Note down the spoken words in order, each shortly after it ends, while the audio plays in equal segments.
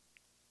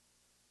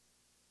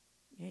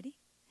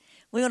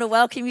We want to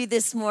welcome you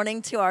this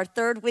morning to our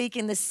third week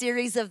in the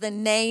series of the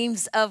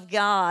names of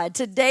God.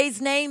 Today's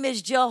name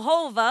is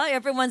Jehovah.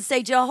 Everyone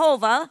say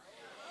Jehovah.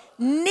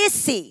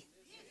 Nissi.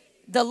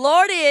 The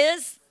Lord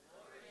is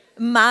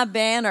my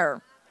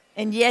banner.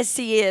 And yes,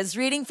 He is.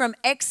 Reading from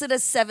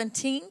Exodus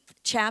 17th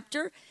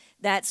chapter.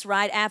 That's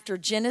right after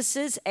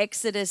Genesis,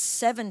 Exodus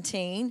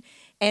 17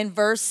 and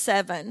verse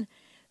 7.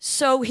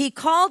 So he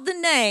called the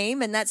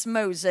name, and that's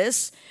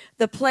Moses,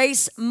 the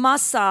place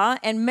Massah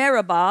and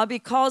Meribah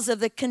because of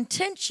the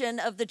contention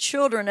of the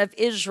children of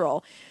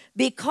Israel,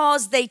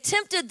 because they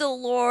tempted the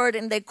Lord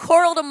and they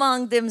quarreled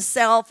among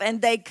themselves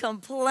and they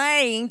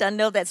complained. I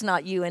know that's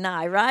not you and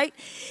I, right?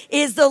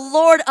 Is the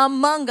Lord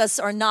among us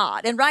or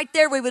not? And right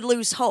there we would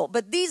lose hope.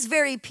 But these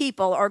very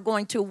people are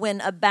going to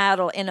win a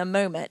battle in a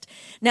moment.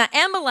 Now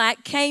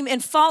Amalek came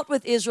and fought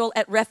with Israel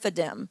at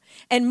Rephidim.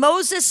 And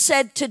Moses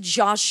said to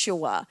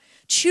Joshua,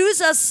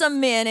 choose us some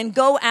men and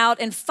go out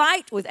and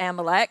fight with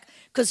Amalek,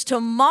 because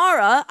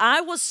tomorrow I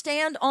will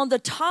stand on the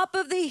top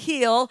of the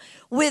hill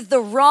with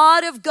the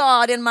rod of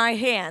God in my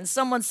hand.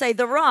 Someone say,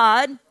 the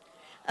rod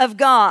of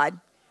God.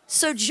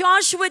 So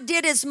Joshua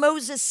did as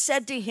Moses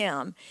said to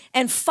him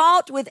and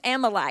fought with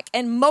Amalek.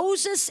 And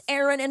Moses,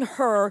 Aaron, and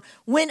Hur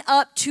went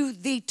up to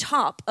the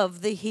top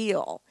of the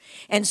hill.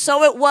 And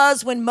so it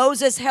was when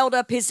Moses held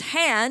up his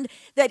hand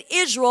that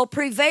Israel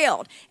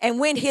prevailed. And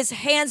when his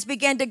hands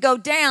began to go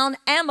down,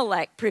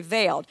 Amalek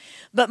prevailed.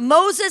 But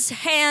Moses'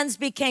 hands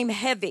became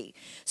heavy.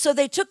 So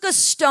they took a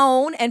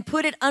stone and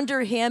put it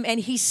under him, and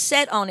he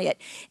sat on it.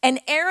 And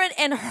Aaron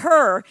and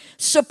Hur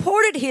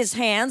supported his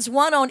hands,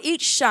 one on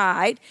each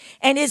side,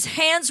 and his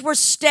hands were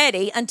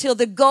steady until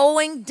the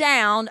going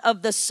down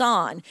of the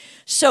sun.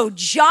 So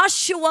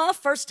Joshua,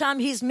 first time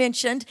he's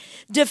mentioned,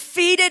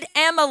 defeated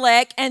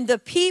Amalek and the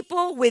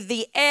people with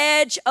the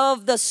edge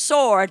of the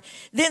sword.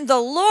 Then the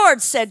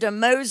Lord said to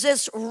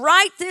Moses,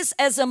 write this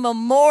as a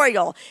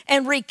memorial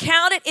and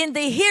recount it in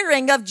the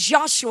hearing of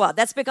Joshua.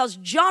 That's because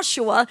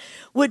Joshua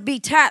would be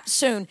tapped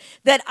soon.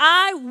 That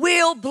I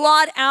will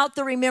blot out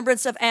the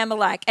remembrance of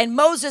Amalek. And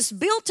Moses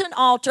built an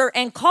altar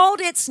and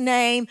called its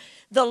name,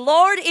 the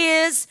Lord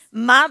is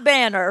my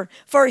banner,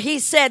 for he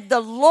said, the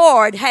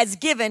Lord has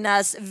given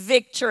us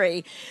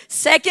victory.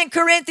 2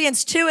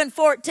 Corinthians 2 and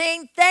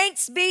 14,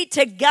 thanks be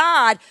to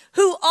God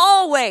who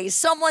always,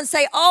 someone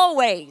say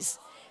always,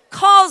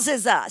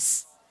 causes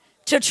us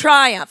to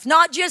triumph.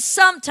 Not just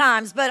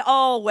sometimes, but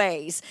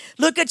always.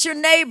 Look at your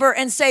neighbor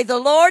and say, the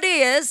Lord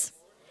is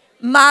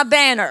my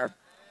banner,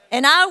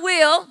 and I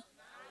will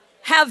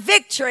have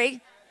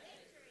victory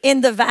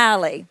in the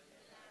valley.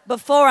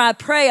 Before I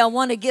pray, I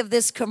want to give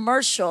this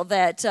commercial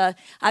that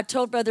I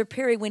told Brother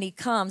Perry when he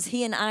comes.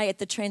 He and I at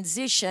the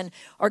transition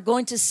are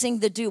going to sing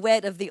the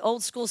duet of the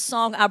old school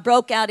song I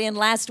broke out in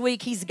last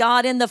week. He's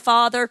God in the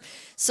Father.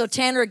 So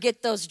Tanner,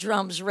 get those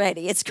drums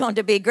ready. It's going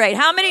to be great.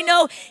 How many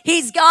know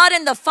He's God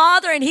in the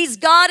Father and He's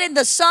God in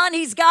the Son?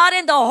 He's God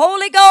in the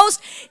Holy Ghost.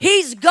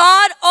 He's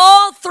God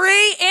all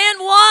three in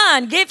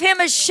one. Give Him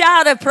a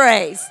shout of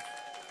praise.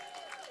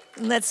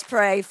 Let's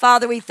pray.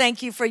 Father, we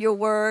thank you for your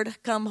word.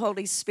 Come,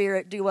 Holy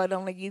Spirit, do what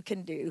only you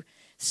can do.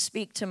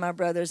 Speak to my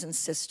brothers and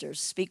sisters.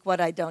 Speak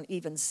what I don't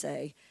even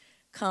say.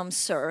 Come,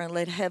 sir, and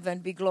let heaven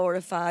be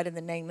glorified and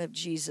the name of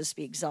Jesus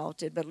be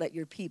exalted, but let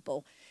your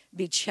people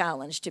be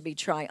challenged to be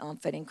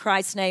triumphant. In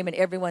Christ's name, and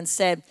everyone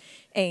said,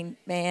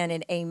 amen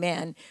and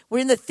amen. We're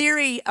in the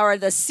theory, or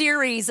the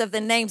series of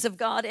the names of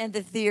God and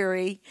the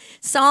theory.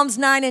 Psalms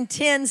 9 and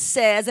 10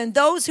 says, and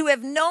those who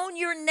have known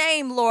your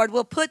name, Lord,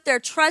 will put their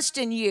trust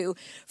in you.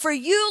 For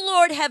you,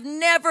 Lord, have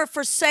never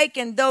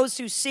forsaken those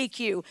who seek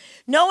you.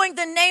 Knowing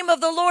the name of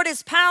the Lord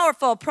is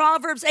powerful.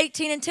 Proverbs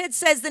 18 and 10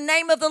 says, the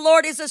name of the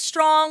Lord is a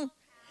strong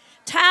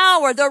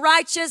tower. The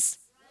righteous,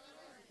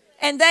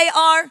 and they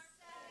are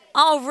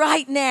all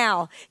right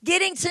now.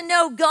 Getting to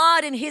know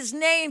God and His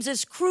names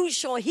is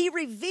crucial. He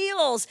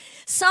reveals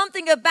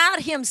something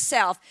about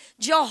Himself.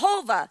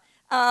 Jehovah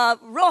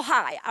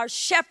Rohi, our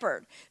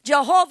shepherd.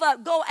 Jehovah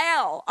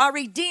Goel, our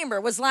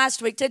redeemer, was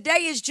last week.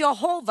 Today is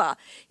Jehovah.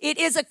 It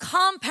is a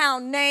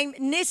compound name,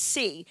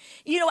 Nissi.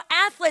 You know,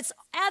 athletes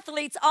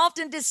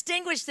often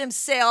distinguish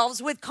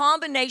themselves with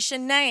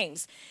combination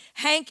names.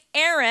 Hank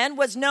Aaron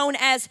was known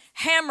as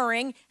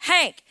Hammering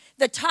Hank.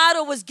 The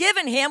title was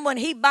given him when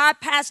he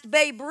bypassed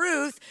Babe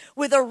Ruth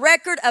with a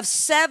record of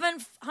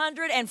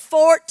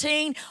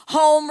 714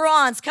 home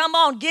runs. Come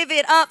on, give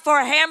it up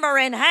for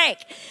Hammering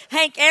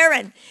Hank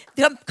Aaron.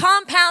 The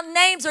compound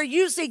names are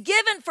usually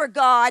given for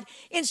God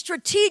in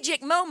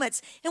strategic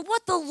moments. And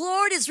what the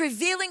Lord is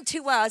revealing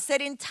to us, that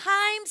in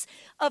times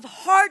of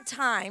hard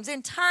times,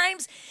 in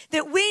times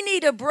that we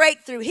need a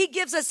breakthrough, He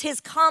gives us His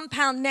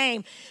compound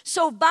name.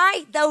 So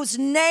by those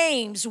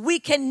names, we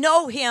can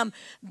know Him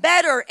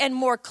better and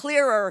more clearly.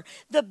 clearer.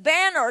 The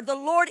banner, the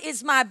Lord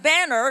is my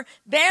banner.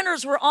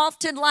 Banners were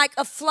often like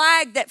a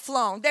flag that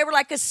flown. They were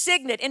like a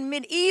signet. In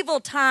medieval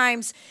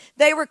times,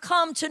 they were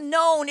come to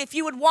known. If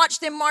you would watch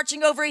them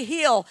marching over a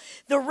hill,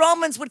 the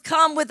Romans would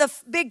come with a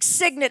big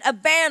signet, a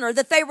banner,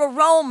 that they were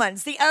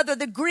Romans.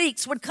 The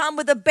Greeks would come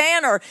with a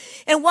banner.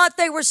 And what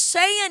they were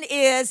saying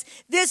is,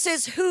 this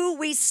is who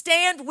we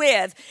stand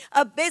with.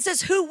 This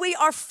is who we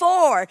are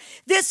for.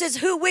 This is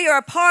who we are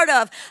a part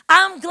of.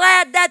 I'm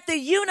glad that the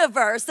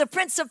universe, the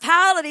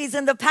principalities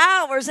and the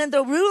powers and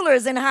the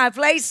rulers in high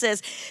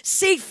places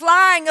see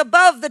flying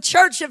above the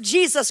church of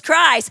Jesus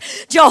Christ,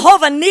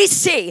 Jehovah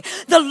Nissi,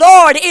 the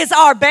Lord is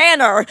our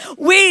banner.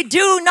 We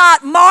do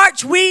not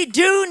march, we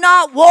do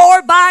not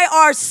war by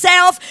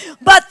ourselves,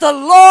 but the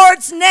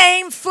Lord's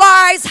name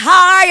flies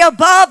high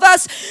above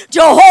us.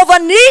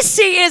 Jehovah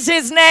Nissi is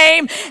his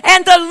name,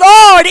 and the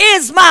Lord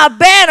is my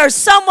banner.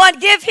 Someone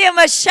give him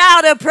a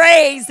shout of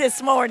praise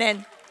this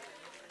morning.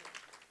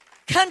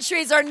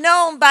 Countries are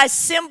known by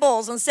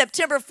symbols. On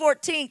September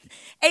 14th,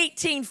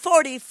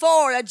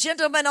 1844, a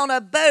gentleman on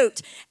a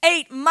boat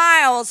 8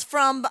 miles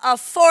from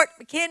Fort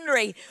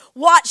McHenry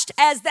watched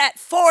as that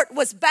fort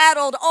was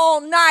battled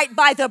all night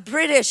by the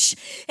British.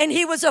 And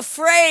he was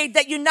afraid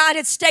that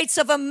United States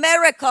of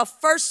America,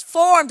 first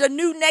formed a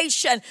new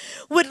nation,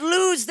 would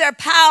lose their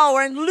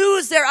power and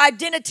lose their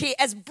identity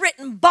as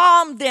Britain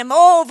bombed them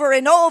over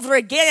and over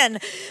again.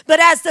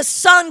 But as the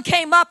sun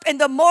came up in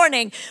the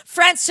morning,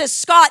 Francis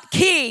Scott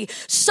Key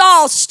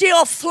saw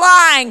still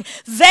flying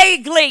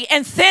vaguely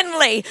and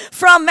thinly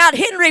from Mount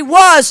Henry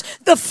was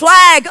the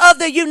flag of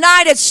the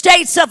United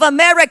States of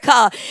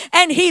America.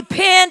 And he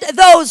penned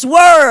those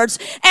words,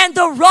 and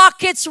the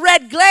rocket's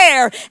red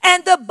glare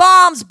and the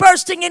bombs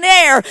bursting in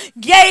air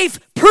gave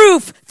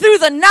proof through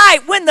the night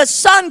when the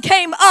sun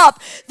came up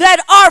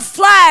that our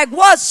flag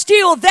was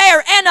still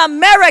there and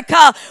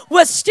America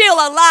was still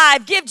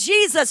alive. Give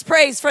Jesus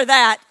praise for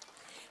that.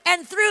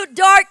 And through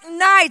dark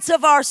nights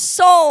of our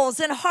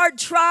souls and hard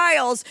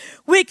trials,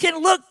 we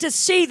can look to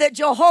see that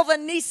Jehovah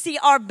Nissi,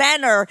 our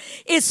banner,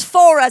 is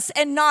for us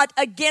and not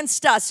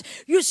against us.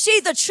 You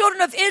see, the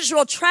children of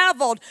Israel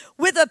traveled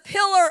with a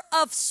pillar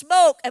of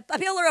smoke, a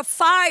pillar of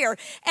fire,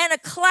 and a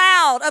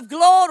cloud of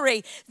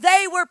glory.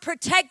 They were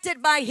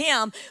protected by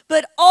him,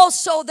 but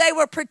also they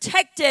were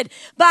protected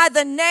by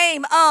the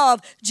name of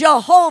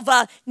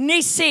Jehovah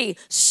Nissi.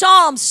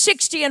 Psalm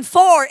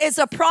 60:4 is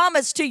a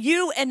promise to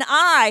you and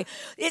I.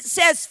 It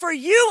says, for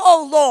you,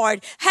 O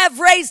Lord, have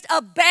raised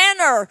a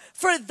banner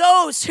for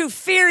those who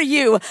fear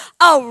you,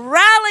 a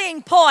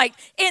rallying point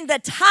in the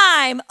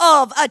time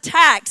of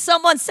attack.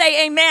 Someone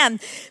say amen.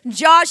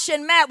 Josh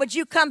and Matt, would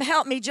you come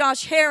help me,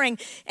 Josh Herring,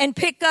 and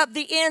pick up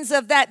the ends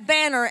of that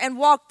banner and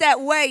walk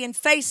that way and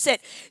face it.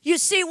 You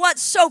see,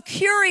 what's so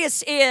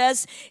curious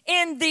is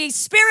in the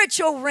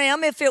spiritual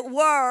realm, if it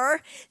were,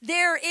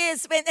 there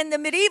is, in the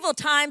medieval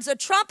times, a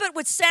trumpet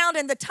would sound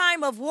in the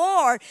time of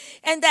war,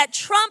 and that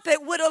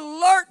trumpet would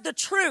alert the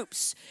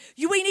troops.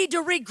 We need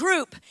to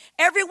regroup.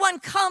 Everyone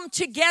come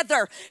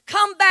together.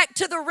 Come back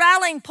to the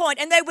rallying point,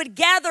 and they would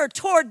gather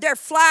toward their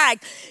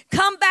flag.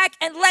 Come back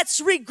and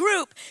let's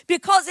regroup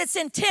because it's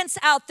intense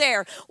out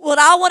there. Well,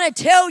 I want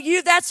to tell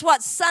you that's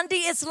what Sunday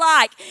is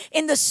like.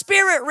 In the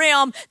spirit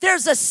realm,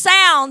 there's a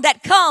sound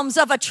that comes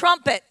of a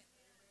trumpet.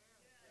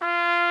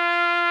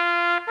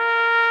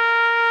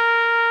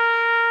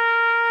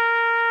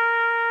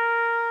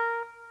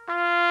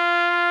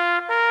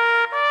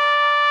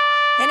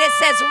 And it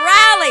says,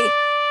 rally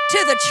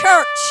to the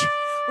church.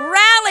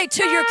 Rally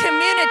to your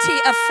community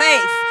of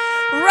faith.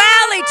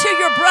 Rally to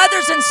your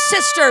brothers and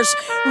sisters.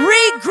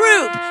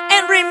 Regroup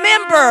and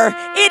remember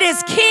it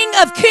is King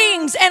of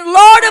Kings and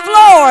Lord of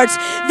Lords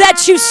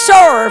that you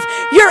serve.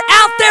 You're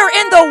out there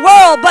in the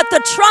world, but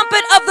the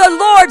trumpet of the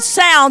Lord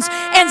sounds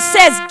and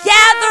says,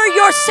 gather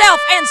yourself.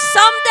 And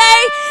someday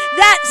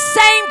that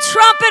same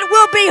trumpet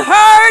will be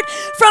heard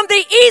from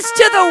the east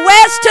to the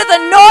west, to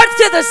the north,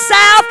 to the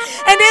south,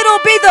 and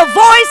it'll be the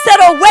voice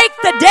that'll wake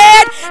the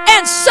dead,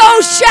 and so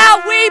shall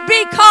we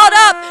be caught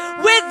up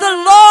with the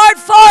Lord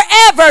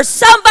forever.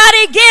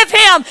 Somebody give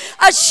him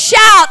a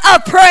shout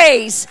of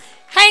praise.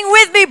 Hang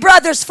with me,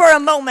 brothers, for a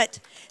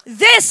moment.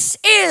 This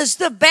is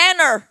the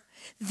banner.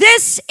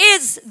 This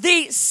is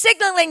the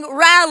signaling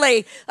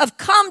rally of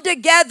come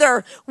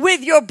together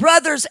with your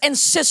brothers and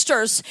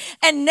sisters,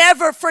 and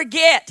never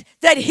forget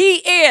that he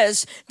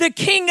is the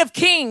King of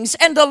Kings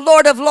and the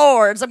Lord of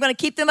Lords. I'm going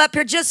to keep them up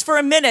here just for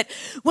a minute.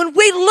 When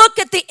we look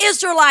at the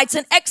Israelites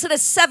in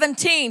Exodus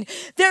 17,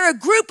 they're a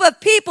group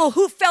of people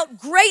who felt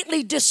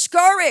greatly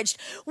discouraged.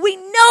 We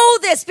know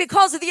this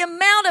because of the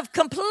amount of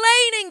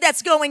complaining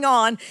that's going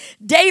on.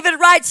 David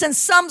writes in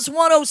Psalms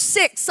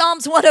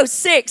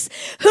 106,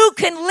 who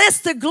can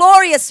list the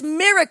glorious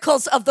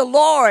miracles of the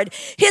Lord,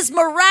 his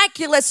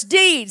miraculous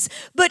deeds?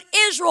 But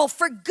Israel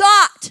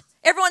forgot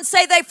Everyone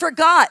say they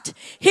forgot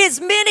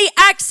his many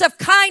acts of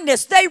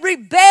kindness. They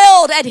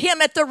rebelled at him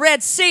at the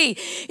Red Sea,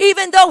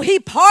 even though he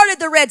parted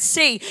the Red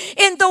Sea.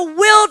 In the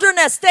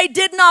wilderness, they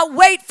did not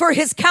wait for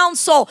his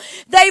counsel.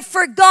 They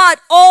forgot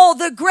all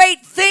the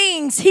great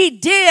things he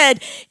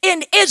did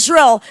in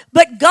Israel,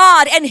 but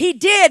God, and he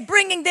did,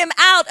 bringing them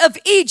out of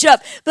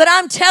Egypt. But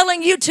I'm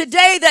telling you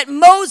today that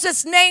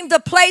Moses named the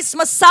place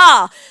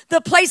Massah, the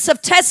place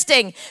of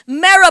testing,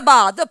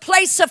 Meribah, the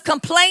place of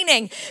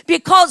complaining,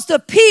 because the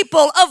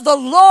people of the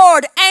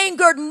Lord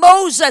angered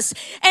Moses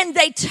and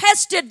they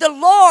tested the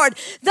Lord.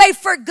 They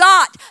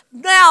forgot.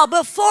 Now,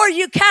 before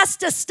you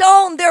cast a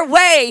stone their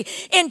way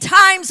in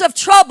times of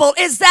trouble,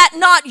 is that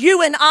not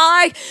you and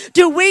I?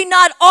 Do we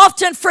not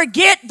often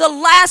forget the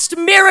last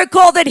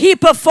miracle that he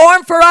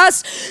performed for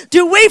us?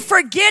 Do we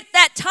forget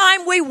that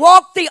time we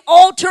walked the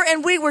altar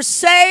and we were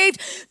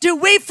saved? Do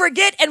we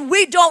forget and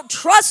we don't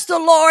trust the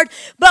Lord,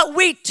 but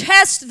we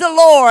test the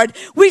Lord?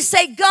 We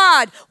say,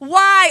 God,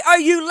 why are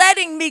you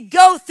letting me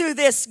go through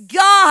this?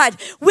 God,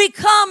 we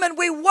come and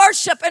we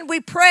worship and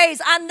we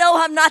praise. I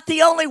know I'm not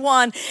the only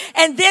one.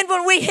 And then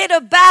when we hit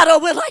a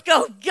battle, we're like,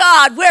 oh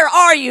God, where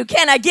are you?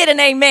 Can I get an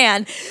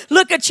amen?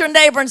 Look at your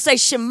neighbor and say,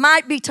 she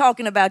might be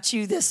talking about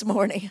you this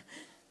morning.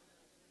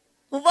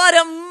 What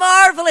a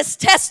marvelous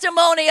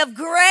testimony of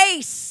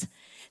grace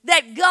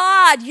that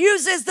God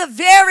uses the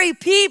very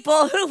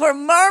people who were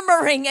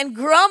murmuring and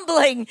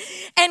grumbling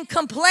and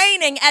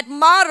complaining at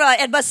Marah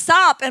and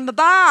Massah and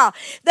Mabah.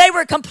 They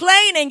were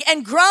complaining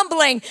and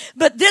grumbling,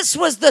 but this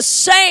was the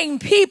same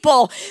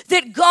people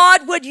that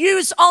God would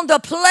use on the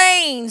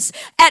plains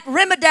at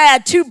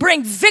Rimmedad to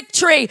bring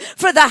victory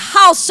for the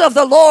house of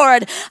the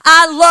Lord.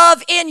 I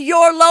love in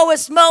your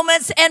lowest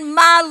moments and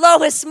my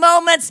lowest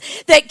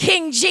moments that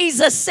King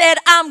Jesus said,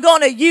 I'm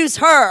going to use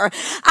her.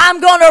 I'm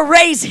going to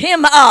raise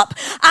him up.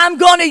 I'm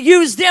going to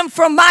use them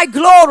for my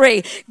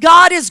glory.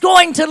 God is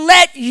going to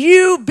let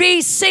you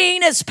be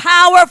seen as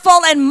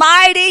powerful and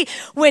mighty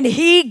when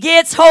he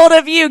gets hold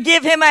of you.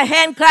 Give him a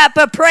hand clap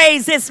of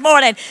praise this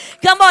morning.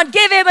 Come on,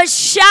 give him a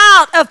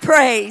shout of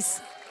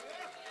praise.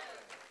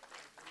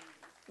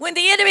 When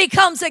the enemy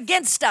comes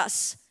against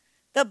us,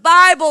 the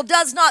Bible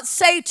does not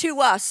say to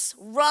us,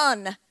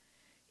 run.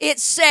 It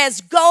says,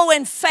 go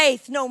in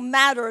faith no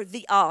matter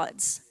the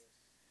odds.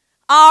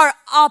 Our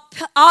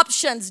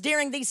options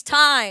during these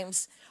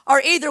times are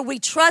either we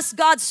trust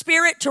God's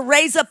Spirit to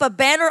raise up a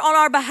banner on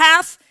our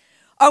behalf,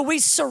 or we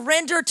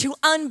surrender to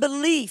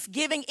unbelief,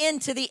 giving in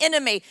to the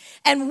enemy.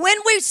 And when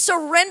we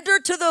surrender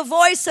to the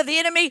voice of the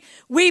enemy,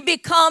 we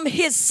become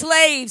his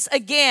slaves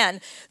again.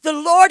 The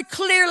Lord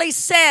clearly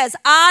says,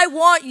 I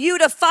want you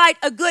to fight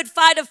a good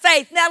fight of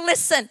faith. Now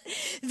listen,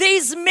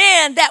 these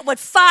men that would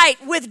fight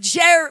with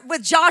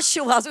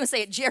Joshua, I was going to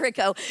say at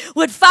Jericho,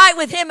 would fight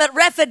with him at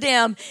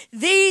Rephidim,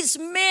 these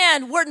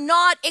men were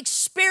not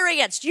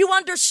experienced. You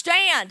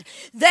understand,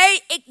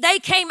 they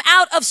came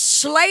out of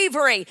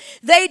slavery.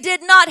 They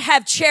did not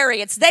have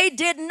chariots. They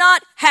did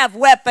not have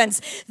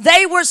weapons.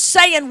 They were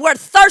saying, we're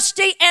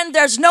thirsty and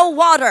there's no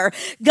water.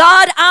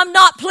 God, I'm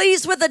not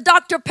pleased with the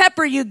Dr.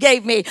 Pepper you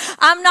gave me.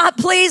 I'm not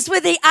pleased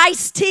with the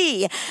iced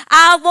tea.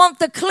 I want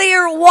the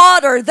clear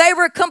water. They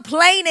were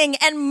complaining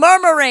and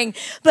murmuring.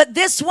 But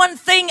this one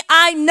thing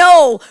I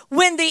know,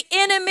 when the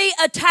enemy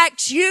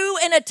attacks you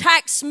and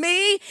attacks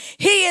me,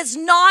 he is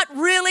not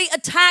really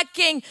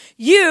attacking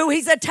you.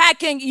 He's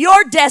attacking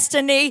your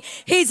destiny.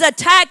 He's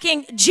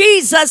attacking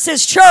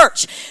Jesus'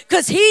 church,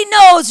 because he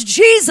knows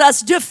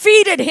Jesus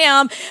defeated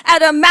him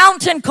at a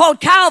mountain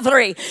called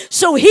Calvary.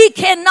 So he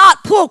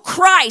cannot pull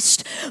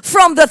Christ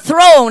from the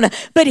throne,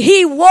 but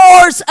he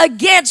wars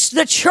against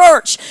the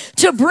church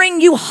to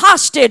bring you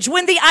hostage.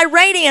 When the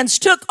Iranians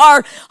took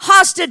our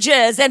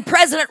hostages and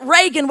President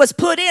Reagan was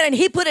put in, and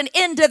he put an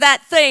end to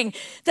that thing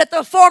that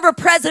the former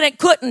president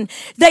couldn't.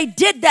 They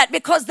did that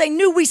because they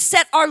knew we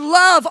set our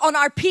love on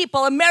our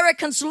people.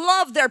 Americans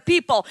love their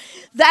people.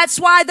 That's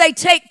why they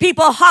take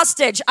people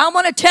hostage. I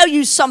want to tell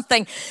you something.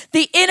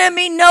 The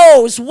enemy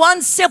knows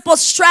one simple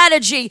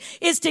strategy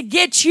is to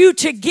get you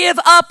to give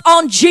up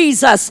on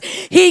Jesus.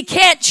 He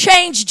can't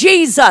change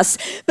Jesus,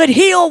 but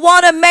he'll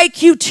want to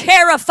make you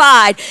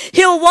terrified.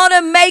 He'll want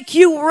to make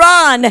you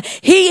run.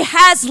 He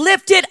has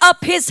lifted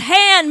up his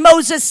hand,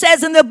 Moses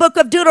says in the book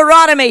of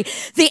Deuteronomy.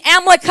 The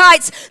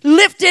Amalekites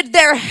lifted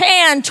their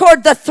hand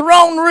toward the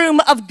throne room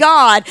of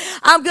God.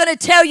 I'm going to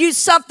tell you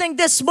something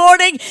this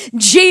morning.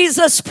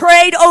 Jesus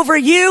prayed over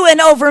you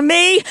and over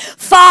me.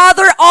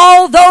 Father,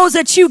 all those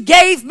that you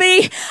gave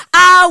me,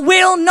 I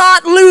will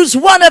not lose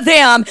one of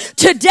them.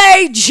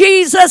 Today,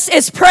 Jesus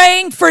is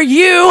praying for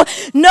you,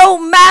 no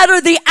matter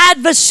the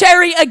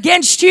adversary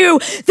against you,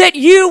 that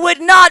you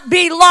would not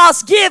be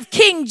lost. Give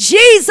King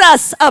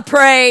Jesus a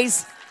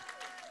praise.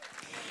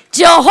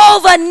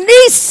 Jehovah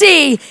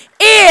Nissi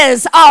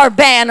is our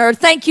banner.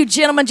 Thank you,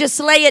 gentlemen. Just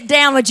lay it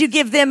down. Would you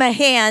give them a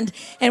hand?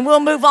 And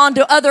we'll move on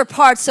to other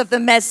parts of the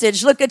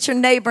message. Look at your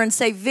neighbor and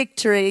say,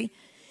 victory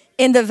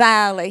in the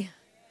valley.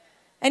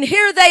 And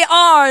here they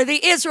are,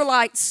 the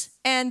Israelites,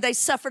 and they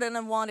suffered an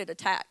unwanted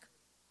attack.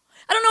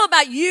 I don't know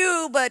about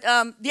you, but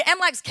the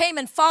Amalekites came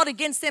and fought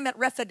against them at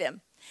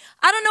Rephidim.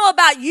 I don't know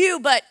about you,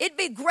 but it'd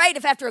be great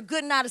if after a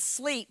good night of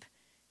sleep,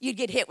 you'd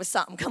get hit with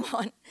something. Come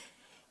on.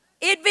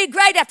 It'd be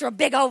great after a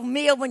big old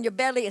meal when your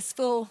belly is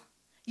full.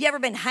 You ever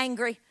been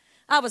hangry?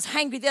 I was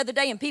hangry the other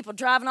day, and people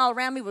driving all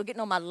around me were getting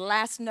on my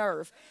last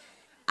nerve.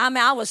 I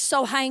mean, I was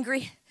so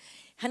hangry.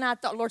 And I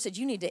thought, Lord said,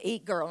 you need to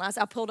eat, girl. And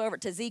I pulled over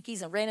to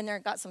Zeke's and ran in there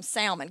and got some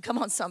salmon. Come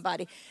on,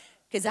 somebody.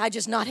 Because I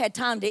just not had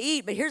time to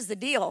eat. But here's the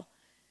deal.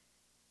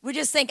 We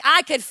just think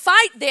I could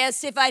fight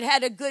this if I'd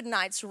had a good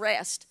night's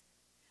rest.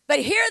 But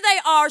here they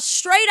are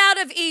straight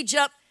out of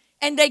Egypt,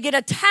 and they get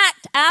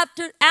attacked out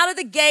of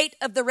the gate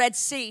of the Red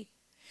Sea.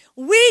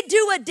 We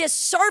do a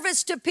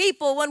disservice to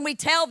people when we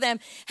tell them,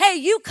 hey,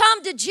 you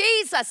come to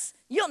Jesus,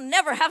 you'll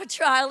never have a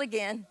trial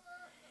again.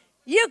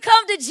 You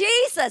come to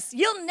Jesus,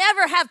 you'll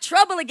never have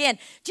trouble again.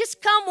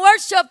 Just come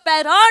worship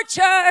at our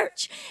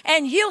church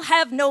and you'll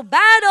have no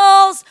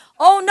battles.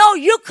 Oh no,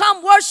 you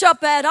come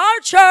worship at our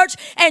church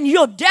and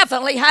you'll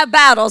definitely have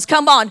battles.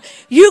 Come on.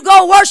 You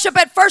go worship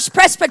at First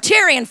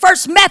Presbyterian,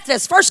 First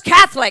Methodist, First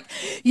Catholic.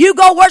 You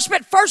go worship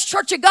at First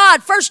Church of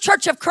God, First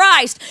Church of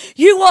Christ.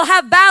 You will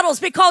have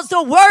battles because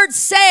the word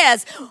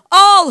says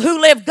all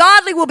who live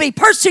godly will be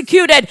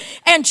persecuted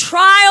and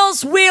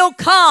trials will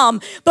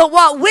come. But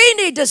what we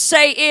need to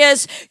say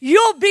is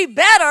you'll be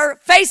better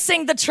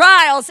facing the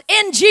trials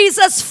in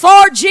Jesus,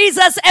 for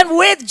Jesus, and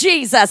with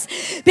Jesus.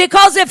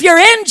 Because if you're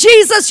in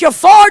Jesus, you're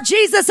for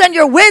Jesus, and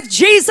you're with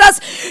Jesus,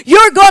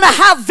 you're going to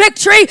have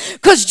victory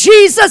because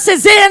Jesus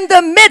is in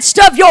the midst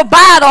of your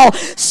battle.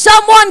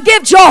 Someone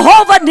give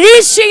Jehovah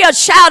Nissi a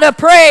shout of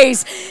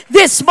praise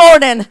this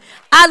morning.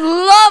 I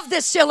love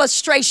this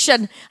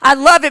illustration. I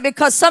love it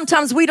because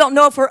sometimes we don't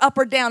know if we're up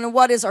or down and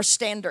what is our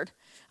standard.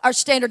 Our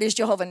standard is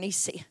Jehovah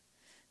Nissi.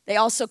 They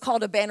also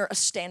called a banner a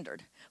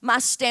standard. My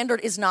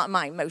standard is not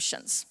my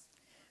emotions.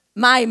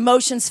 My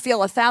emotions feel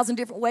 1,000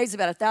 different ways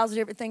about 1,000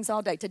 different things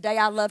all day. Today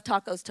I love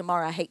tacos.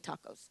 Tomorrow I hate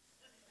tacos.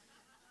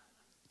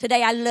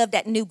 Today I love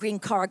that new green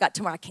car I got.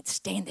 Tomorrow I can't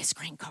stand this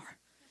green car.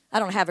 I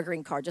don't have a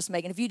green car, just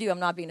Megan. If you do, I'm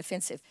not being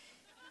offensive.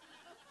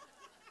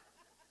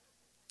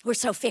 We're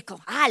so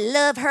fickle. I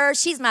love her.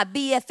 She's my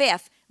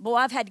BFF. Boy,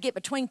 I've had to get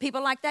between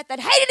people like that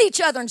hated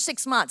each other in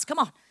 6 months. Come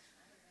on.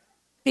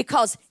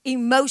 Because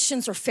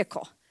emotions are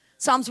fickle.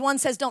 Psalms 1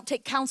 says, don't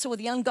take counsel with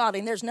the ungodly.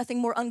 And there's nothing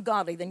more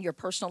ungodly than your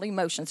personal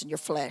emotions and your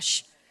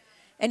flesh.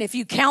 And if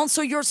you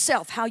counsel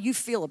yourself how you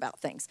feel about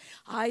things,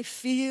 I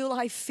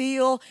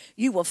feel,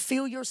 you will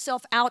feel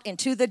yourself out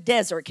into the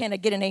desert. Can I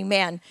get an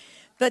amen?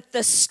 But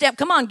the step,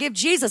 come on, give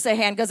Jesus a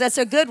hand because that's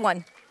a good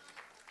one.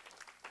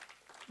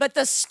 But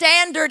the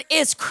standard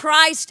is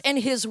Christ and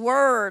his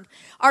word.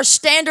 Our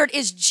standard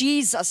is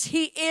Jesus.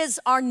 He is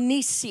our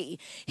Nissi.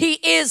 He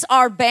is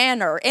our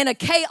banner. In a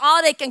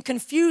chaotic and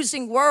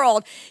confusing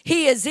world,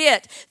 he is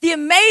it. The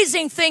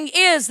amazing thing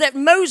is that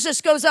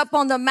Moses goes up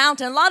on the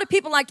mountain. A lot of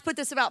people like to put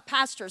this about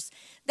pastors.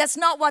 That's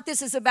not what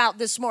this is about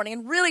this morning,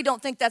 and really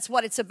don't think that's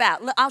what it's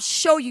about. I'll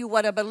show you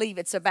what I believe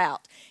it's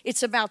about.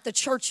 It's about the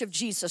church of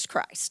Jesus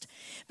Christ.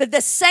 But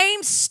the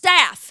same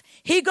staff,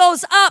 he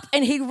goes up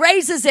and he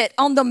raises it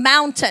on the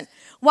mountain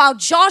while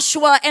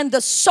Joshua and the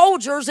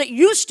soldiers that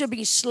used to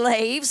be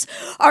slaves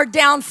are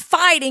down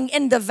fighting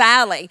in the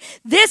valley.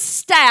 This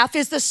staff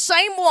is the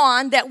same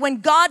one that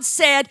when God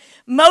said,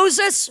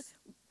 Moses,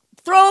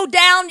 throw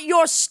down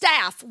your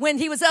staff, when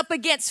he was up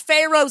against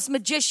Pharaoh's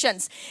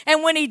magicians.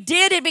 And when he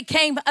did, it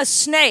became a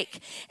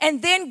snake.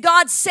 And then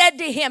God said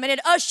to him, and it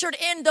ushered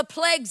in the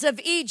plagues of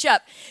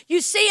Egypt.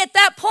 You see, at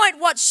that point,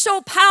 what's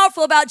so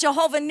powerful about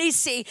Jehovah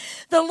Nissi,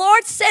 the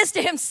Lord says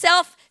to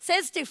himself,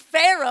 says to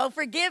Pharaoh,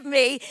 forgive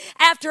me,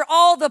 after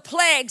all the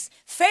plagues,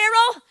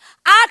 Pharaoh,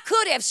 I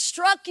could have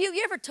struck you.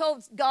 You ever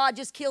told God,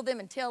 just kill them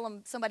and tell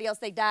them somebody else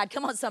they died?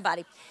 Come on,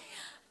 somebody.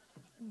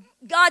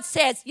 God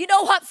says, you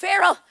know what,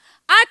 Pharaoh?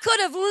 I could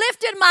have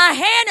lifted my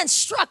hand and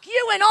struck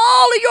you and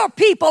all of your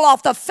people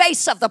off the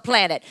face of the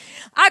planet.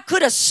 I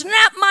could have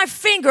snapped my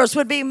fingers,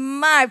 would be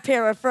my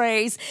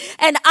paraphrase,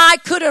 and I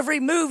could have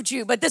removed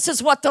you. But this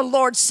is what the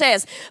Lord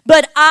says.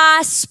 But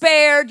I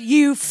spared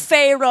you,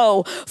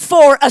 Pharaoh,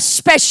 for a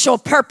special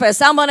purpose.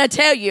 I'm going to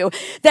tell you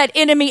that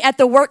enemy at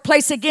the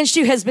workplace against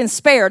you has been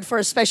spared for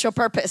a special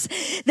purpose.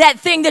 That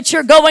thing that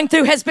you're going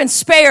through has been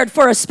spared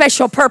for a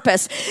special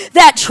purpose.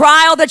 That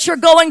trial that you're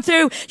going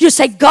through, you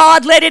say,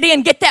 God, let it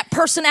in. Get that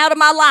person out of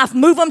my life.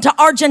 Move them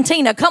to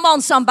Argentina. Come on,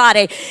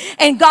 somebody.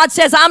 And God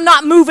says, I'm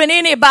not moving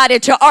anybody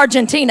to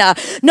Argentina.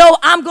 No,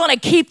 I'm going to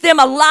keep them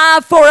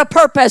alive for a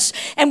purpose.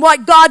 And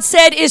what God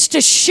said is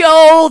to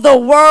show the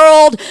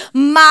world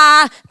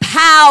my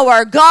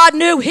power. God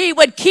knew he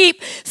would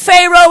keep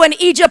Pharaoh and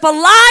Egypt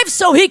alive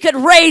so he could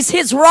raise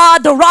his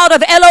rod, the rod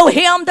of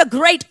Elohim, the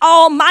great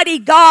almighty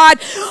God,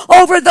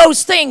 over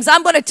those things.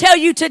 I'm going to tell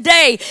you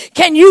today,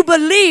 can you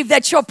believe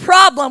that your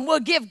problem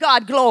will give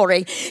God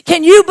glory?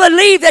 Can you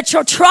believe that that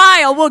your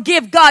trial will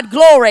give God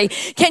glory?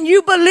 Can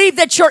you believe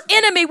that your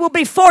enemy will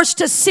be forced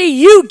to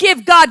see you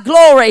give God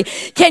glory?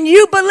 Can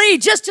you believe,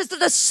 just as the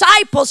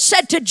disciples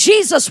said to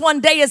Jesus one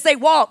day as they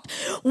walked,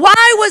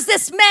 why was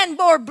this man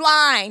born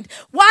blind?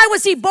 Why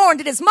was he born?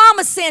 Did his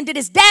mama sin? Did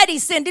his daddy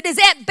sin? Did his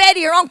Aunt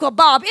Betty or Uncle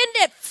Bob? Isn't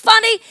it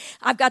funny?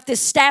 I've got this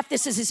staff.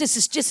 This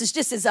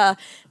is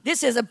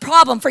a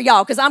problem for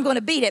y'all because I'm going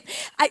to beat it.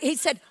 He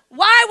said,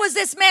 why was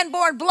this man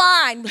born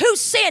blind? Who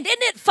sinned?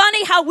 Isn't it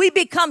funny how we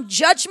become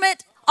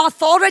judgment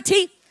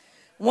authority?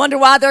 Wonder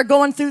why they're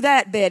going through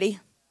that, Betty.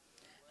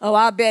 Oh,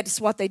 I bet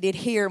it's what they did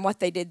here and what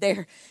they did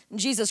there. And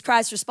Jesus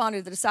Christ responded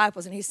to the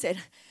disciples and he said,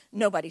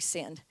 nobody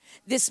sinned.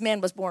 This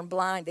man was born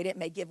blind that it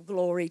may give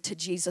glory to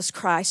Jesus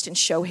Christ and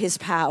show his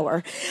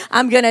power.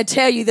 I'm going to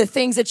tell you the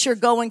things that you're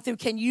going through.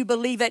 Can you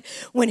believe it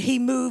when he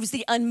moves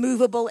the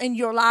unmovable in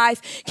your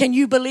life? Can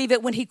you believe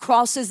it when he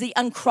crosses the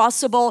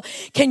uncrossable?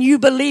 Can you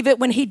believe it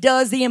when he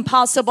does the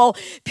impossible?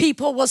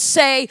 People will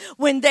say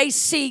when they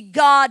see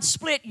God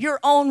split your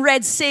own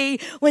Red Sea,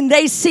 when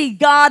they see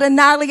God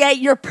annihilate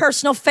your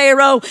personal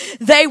Pharaoh,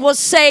 they will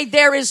say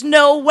there is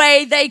no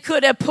way they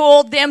could have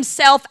pulled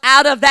themselves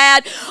out of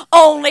that.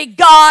 Only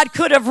God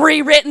could have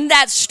rewritten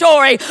that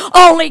story.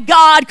 Only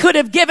God could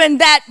have given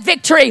that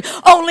victory.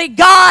 Only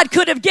God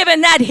could have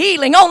given that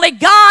healing. Only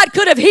God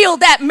could have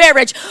healed that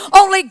marriage.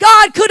 Only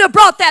God could have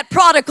brought that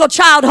prodigal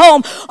child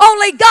home.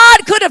 Only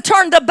God could have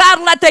turned the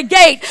battle at the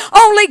gate.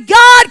 Only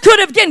God could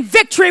have given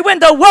victory when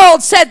the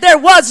world said there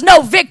was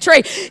no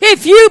victory.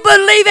 If you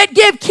believe it,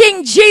 give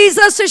King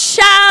Jesus a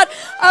shout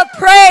of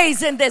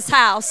praise in this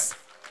house.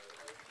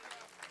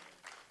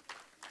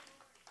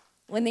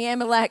 When the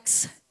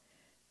Amalekites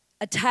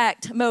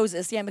attacked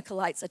Moses, the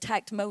Amalekites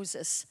attacked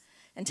Moses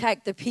and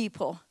attacked the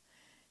people,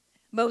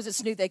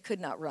 Moses knew they could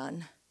not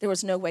run. There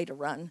was no way to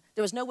run.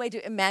 There was no way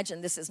to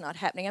imagine this is not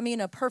happening. I mean,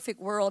 in a perfect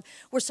world,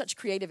 we're such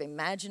creative,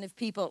 imaginative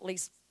people, at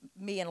least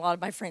me and a lot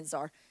of my friends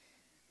are.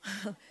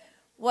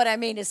 What I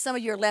mean is some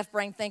of you are left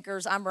brain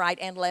thinkers. I'm right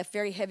and left,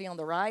 very heavy on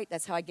the right.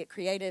 That's how I get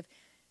creative.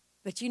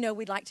 But you know,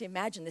 we'd like to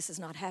imagine this is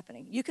not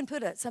happening. You can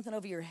put something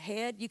over your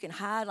head. You can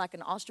hide like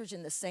an ostrich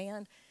in the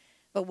sand.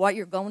 But what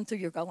you're going through,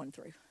 you're going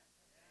through.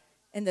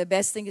 And the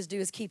best thing to do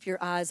is keep your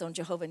eyes on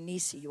Jehovah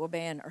Nissi, your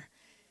banner,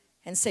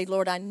 and say,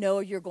 Lord, I know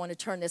you're going to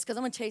turn this. Because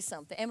I'm going to tell you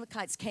something. The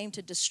Amalekites came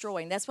to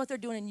destroy, and that's what they're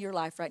doing in your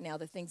life right now,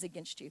 the things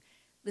against you.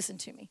 Listen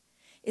to me.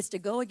 It's to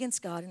go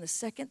against God. And the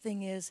second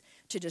thing is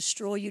to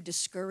destroy you,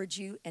 discourage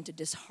you, and to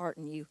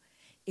dishearten you.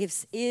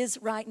 Is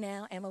right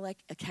now Amalek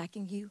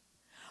attacking you?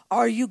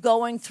 Are you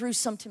going through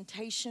some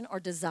temptation or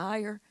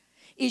desire?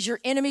 Is your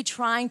enemy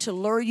trying to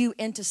lure you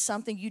into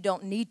something you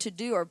don't need to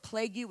do or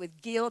plague you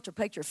with guilt or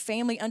place your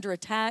family under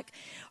attack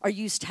or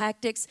use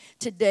tactics?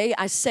 Today,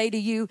 I say to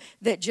you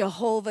that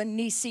Jehovah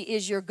Nissi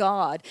is your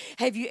God.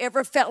 Have you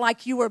ever felt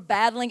like you were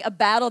battling a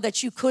battle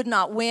that you could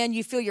not win?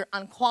 You feel you're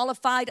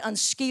unqualified,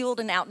 unskilled,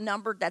 and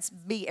outnumbered. That's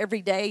me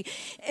every day,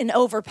 and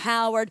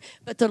overpowered.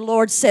 But the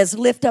Lord says,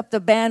 lift up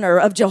the banner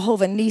of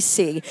Jehovah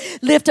Nissi.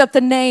 Lift up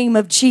the name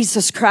of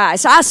Jesus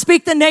Christ. I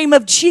speak the name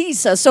of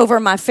Jesus over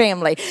my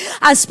family.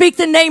 I speak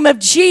the name of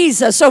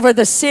Jesus over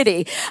the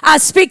city. I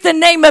speak the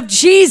name of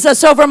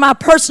Jesus over my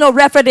personal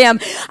referendum.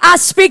 I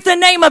speak the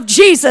name of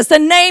Jesus, the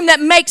name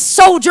that makes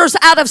soldiers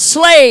out of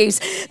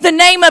slaves. The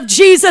name of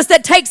Jesus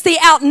that takes the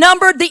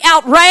outnumbered, the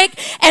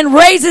outranked, and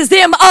raises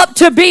them up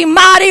to be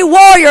mighty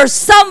warriors.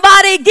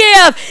 Somebody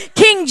give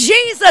King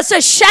Jesus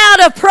a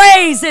shout of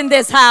praise in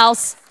this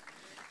house.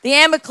 The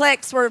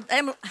Amalekites were,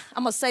 I'm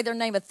going to say their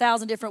name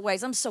 1,000 different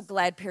ways. I'm so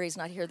glad Perry's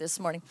not here this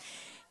morning.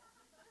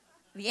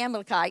 The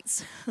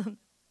Amalekites,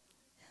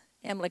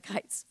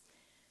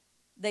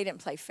 they didn't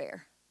play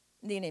fair.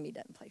 The enemy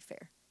doesn't play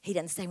fair. He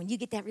doesn't say, when you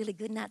get that really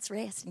good night's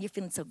rest and you're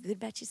feeling so good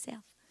about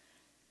yourself,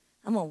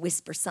 I'm going to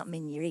whisper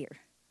something in your ear.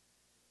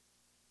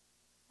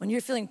 When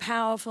you're feeling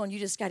powerful and you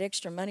just got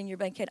extra money in your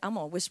bank account, I'm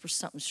going to whisper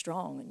something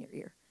strong in your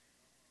ear.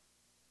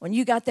 When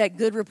you got that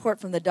good report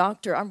from the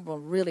doctor, I'm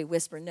going to really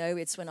whisper. No,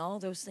 it's when all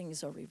those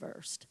things are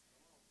reversed.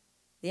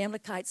 The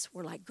Amalekites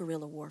were like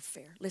guerrilla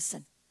warfare.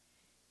 Listen,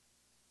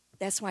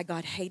 that's why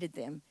God hated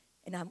them.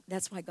 And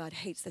that's why God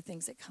hates the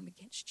things that come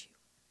against you.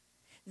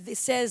 It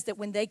says that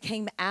when they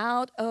came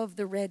out of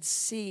the Red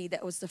Sea,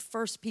 that was the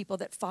first people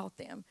that fought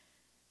them.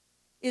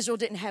 Israel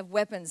didn't have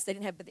weapons. They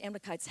didn't have, but the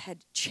Amalekites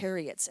had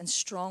chariots and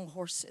strong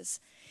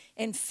horses.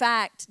 In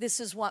fact, this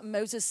is what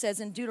Moses says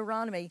in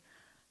Deuteronomy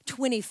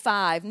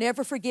 25.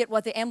 Never forget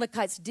what the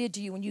Amalekites did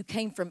to you when you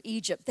came from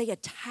Egypt. They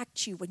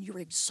attacked you when you were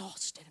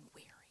exhausted and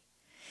weary.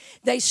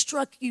 They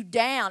struck you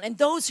down. And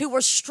those who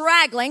were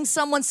straggling,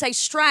 someone say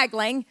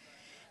straggling,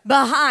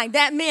 behind.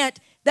 That meant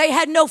they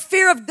had no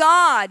fear of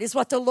God, is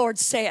what the Lord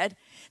said.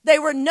 They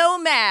were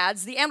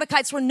nomads. The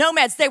Amalekites were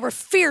nomads. They were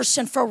fierce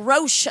and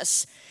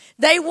ferocious.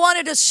 They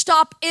wanted to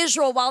stop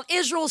Israel while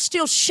Israel was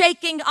still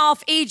shaking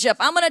off Egypt.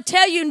 I'm going to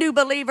tell you, new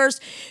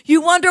believers,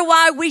 you wonder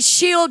why we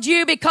shield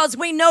you, because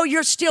we know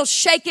you're still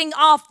shaking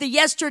off the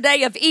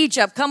yesterday of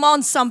Egypt. Come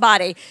on,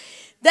 somebody.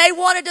 They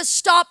wanted to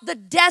stop the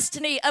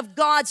destiny of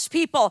God's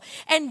people.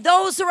 And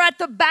those are at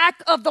the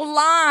back of the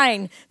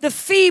line, the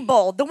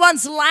feeble, the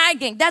ones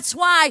lagging. That's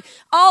why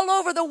all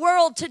over the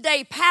world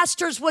today,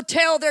 pastors would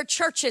tell their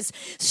churches,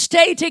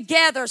 stay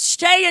together,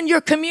 stay in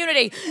your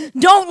community.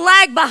 Don't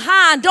lag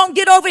behind. Don't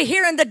get over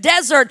here in the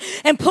desert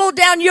and pull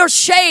down your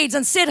shades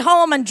and sit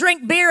home and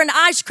drink beer and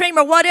ice cream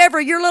or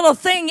whatever your little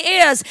thing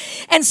is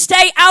and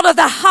stay out of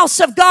the house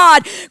of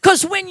God.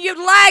 Because when you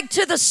lag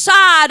to the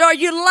side or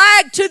you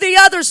lag to the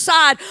other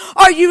side,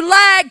 or you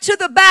lag to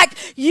the back,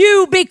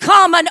 you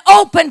become an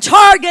open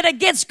target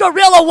against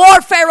guerrilla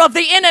warfare of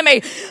the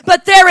enemy.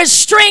 But there is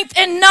strength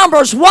in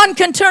numbers. 1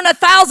 can turn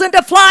 1,000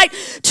 to flight,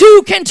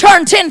 2 can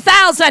turn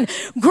 10,000.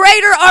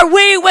 Greater are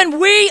we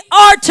when we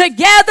are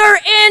together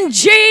in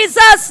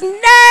Jesus'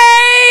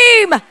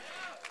 name.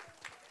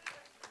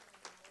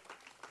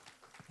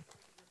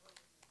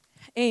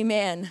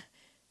 Amen.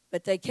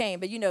 But they came.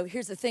 But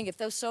here's the thing. If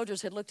those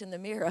soldiers had looked in the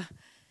mirror,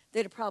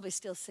 they'd have probably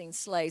still seen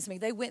slaves. I mean,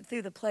 they went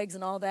through the plagues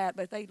and all that,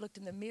 but if they looked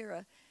in the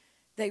mirror,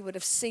 they would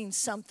have seen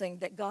something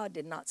that God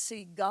did not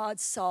see. God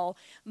saw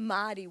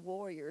mighty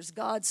warriors.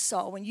 God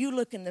saw, when you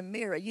look in the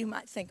mirror, you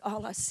might think,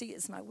 all I see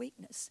is my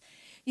weakness.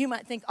 You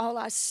might think, all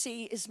I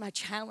see is my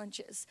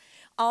challenges.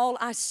 All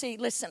I see,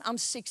 listen, I'm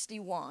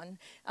 61.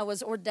 I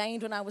was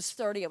ordained when I was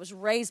 30. I was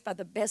raised by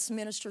the best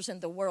ministers in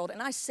the world.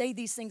 And I say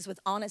these things with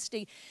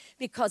honesty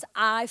because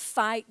I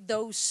fight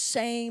those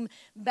same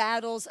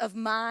battles of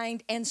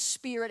mind and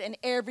spirit, and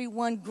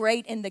everyone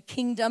great in the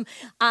kingdom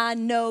I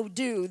know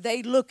do.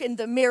 They look in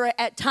the mirror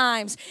at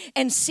times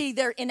and see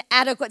their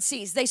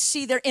inadequacies. They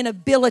see their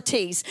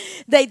inabilities.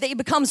 It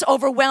becomes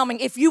overwhelming.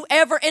 If you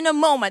ever in a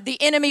moment,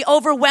 the enemy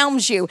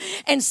overwhelms you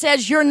and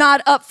says you're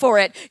not up for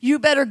it, you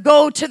better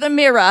go to the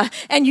mirror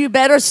and you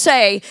better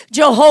say,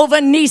 Jehovah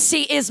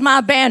Nissi is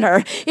my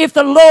banner. If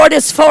the Lord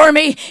is for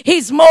me,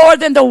 he's more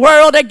than the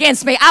world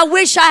against me. I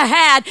wish I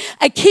had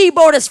a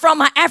keyboardist from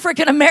my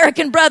African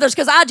American brothers,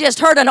 because I just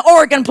heard an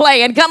organ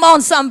playing. Come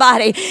on,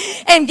 somebody,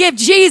 and give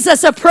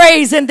Jesus a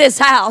praise in this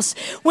house.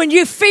 When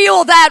you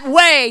feel that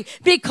way,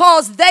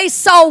 because they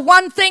saw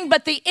one thing,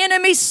 but the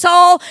enemy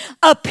saw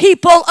a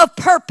people of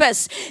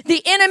purpose.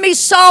 The enemy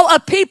saw a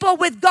people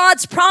with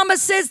God's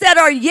promises that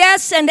are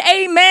yes and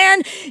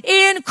amen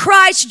in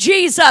Christ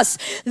Jesus.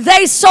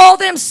 They saw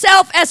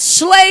themselves as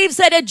slaves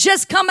that had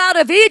just come out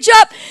of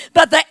Egypt,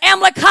 but the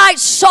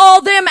Amalekites saw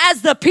them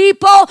as the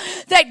people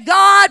that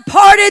God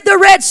parted the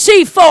Red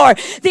Sea for.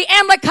 The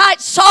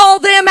Amalekites saw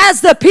them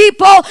as the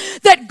people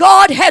that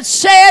God had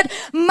said,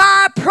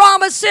 my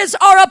promises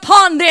are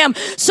upon them.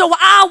 So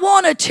I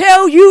want to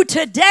tell you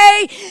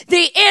today,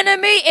 the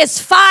enemy is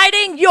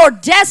fighting your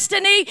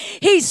destiny.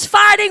 He's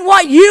fighting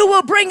what you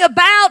will bring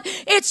about.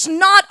 It's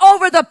not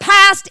over the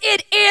past,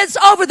 it is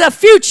over the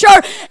future,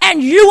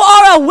 and you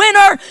are a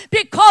winner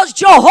because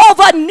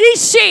Jehovah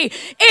Nissi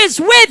is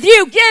with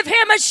you. Give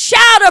him a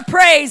shout of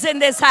praise in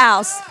this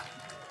house.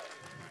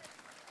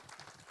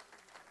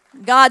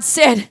 God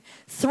said,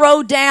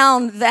 throw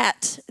down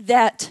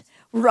that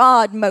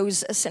rod,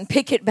 Moses, and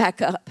pick it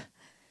back up.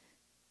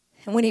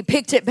 And when he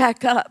picked it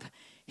back up,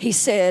 he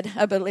said,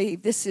 I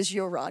believe this is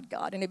your rod,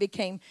 God. And it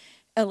became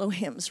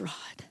Elohim's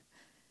rod.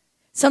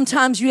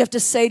 Sometimes you have to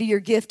say to your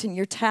gift and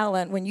your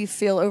talent when you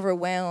feel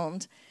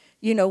overwhelmed,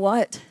 you know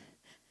what?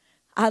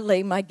 I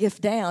lay my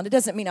gift down. It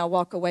doesn't mean I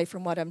walk away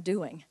from what I'm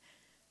doing.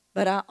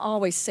 But I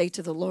always say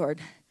to the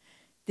Lord,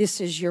 this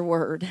is your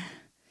word.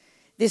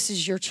 This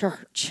is your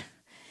church.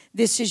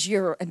 This is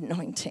your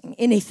anointing.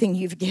 Anything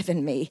you've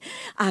given me,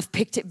 I've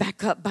picked it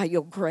back up by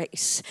your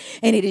grace.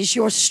 And it is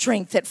your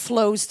strength that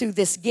flows through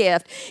this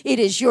gift. It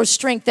is your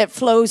strength that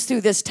flows through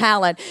this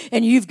talent.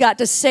 And you've got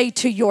to say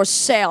to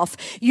yourself,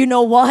 you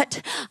know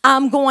what?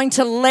 I'm going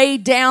to lay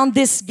down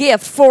this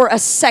gift for a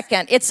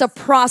second. It's a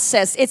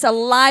process. It's a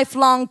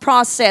lifelong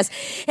process.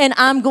 And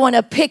I'm going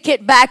to pick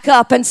it back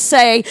up and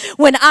say,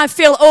 when I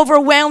feel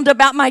overwhelmed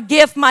about my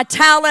gift, my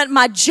talent,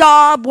 my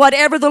job,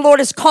 whatever the Lord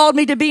has called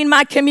me to be in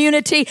my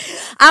community,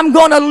 I'm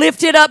going to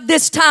lift it up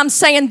this time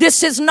saying,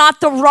 this is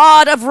not the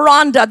rod of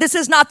Rhonda. This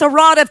is not the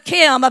rod of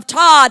Kim, of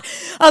Todd,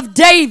 of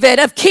David,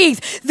 of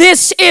Keith.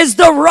 This is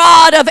the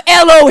rod of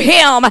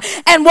Elohim.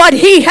 And what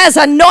he has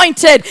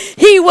anointed,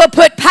 he will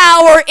put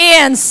power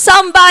in.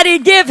 Somebody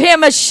give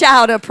him a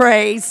shout of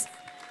praise.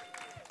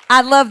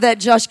 I love that,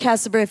 Josh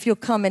Cassaber, if you'll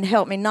come and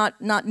help me.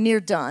 Not near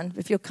done,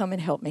 if you'll come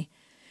and help me.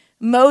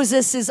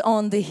 Moses is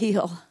on the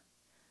hill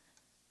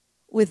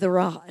with the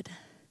rod.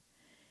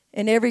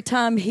 And every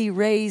time he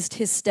raised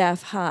his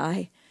staff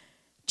high,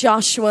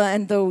 Joshua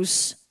and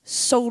those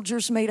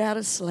soldiers made out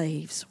of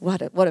slaves.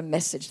 What a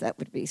message that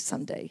would be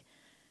someday.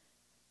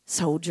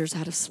 Soldiers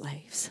out of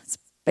slaves. It's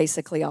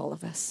basically all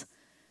of us.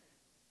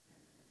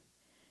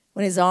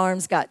 When his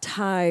arms got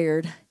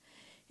tired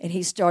and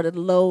he started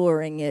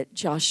lowering it,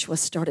 Joshua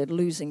started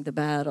losing the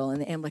battle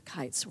and the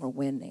Amalekites were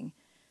winning.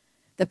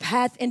 The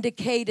path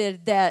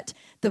indicated that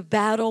the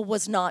battle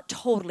was not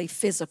totally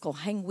physical.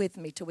 Hang with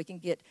me till we can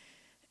get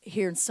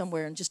here and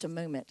somewhere in just a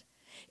moment.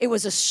 It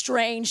was a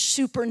strange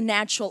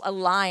supernatural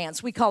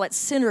alliance. We call it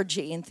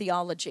synergy in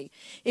theology.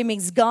 It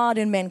means God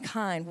and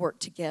mankind work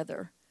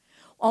together.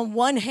 On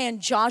one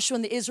hand, Joshua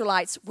and the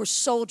Israelites were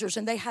soldiers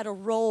and they had a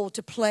role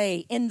to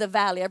play in the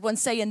valley. Everyone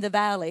say in the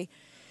valley.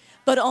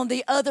 But on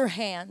the other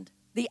hand,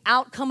 the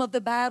outcome of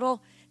the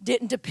battle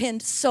didn't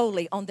depend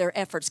solely on their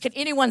efforts. Can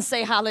anyone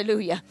say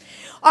hallelujah?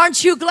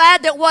 Aren't you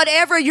glad that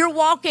whatever you're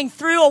walking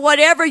through or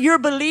whatever you're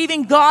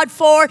believing God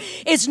for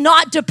is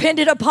not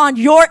dependent upon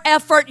your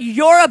effort,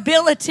 your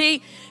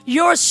ability,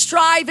 your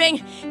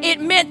striving? It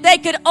meant they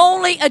could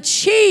only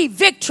achieve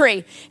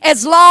victory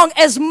as long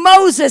as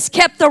Moses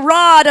kept the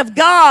rod of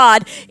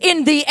God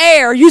in the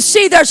air. You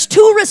see, there's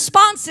two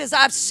responses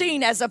I've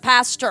seen as a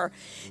pastor.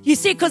 You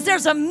see, because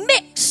there's a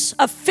mix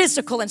of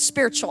physical and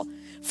spiritual.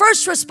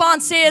 First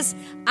response is,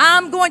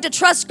 I'm going to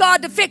trust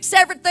God to fix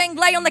everything,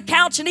 lay on the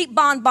couch and eat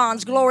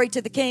bonbons. Glory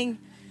to the King.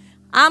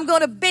 I'm going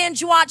to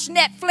binge watch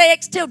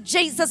Netflix till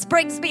Jesus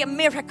brings me a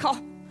miracle.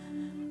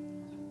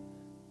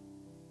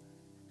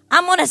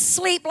 I'm going to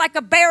sleep like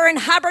a bear in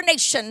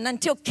hibernation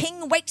until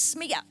King wakes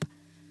me up.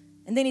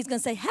 And then he's going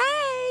to say,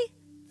 hey,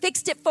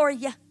 fixed it for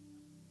you.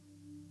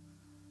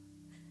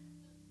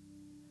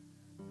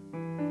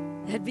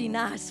 That'd be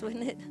nice,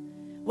 wouldn't it?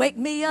 Wake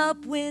me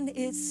up when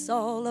it's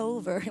all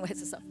over.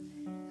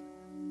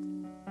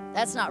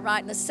 That's not right.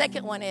 And the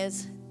second one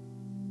is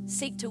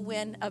seek to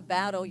win a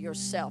battle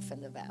yourself in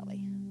the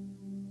valley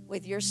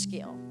with your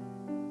skill.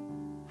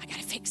 I got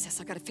to fix this.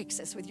 I got to fix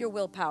this with your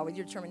willpower, with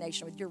your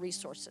determination, with your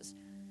resources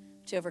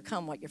to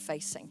overcome what you're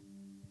facing.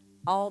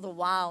 All the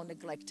while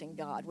neglecting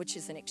God, which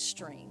is an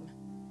extreme.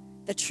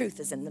 The truth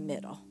is in the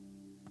middle.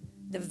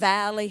 The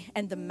valley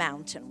and the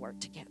mountain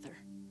work together.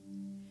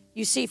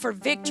 You see, for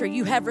victory,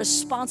 you have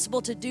responsible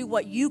to do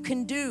what you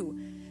can do,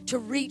 to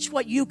reach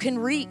what you can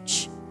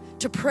reach,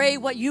 to pray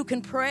what you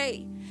can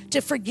pray, to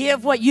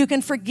forgive what you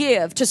can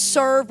forgive, to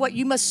serve what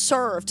you must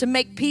serve, to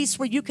make peace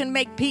where you can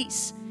make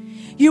peace.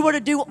 You are to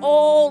do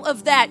all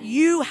of that.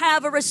 You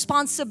have a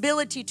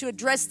responsibility to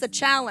address the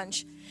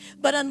challenge.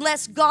 But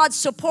unless God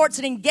supports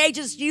and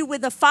engages you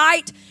with the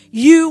fight,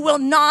 you will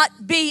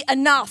not be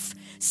enough.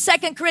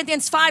 2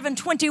 Corinthians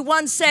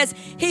 5:21 says,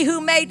 he who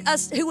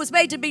was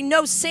made to be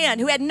no sin,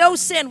 who had no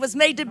sin was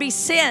made to be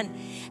sin.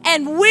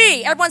 And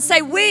we, everyone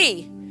say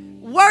we,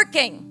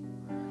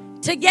 working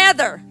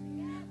together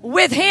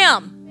with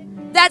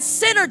him. That's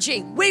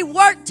synergy. We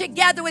work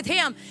together with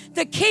him.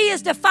 The key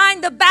is to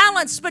find the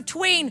balance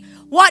between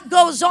what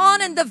goes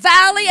on in the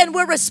valley and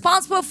we're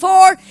responsible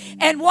for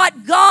and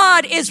what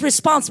God is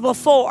responsible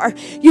for.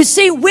 You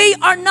see, we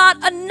are not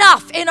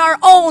enough in our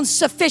own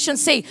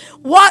sufficiency.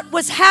 What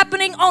was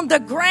happening on the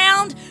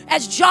ground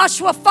as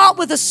Joshua fought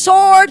with a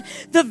sword,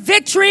 the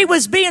victory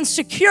was being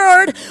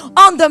secured.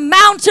 On the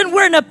mountain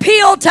where an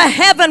appeal to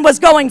heaven was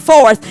going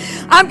forth.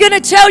 I'm going to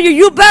tell you,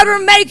 you better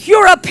make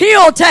your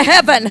appeal to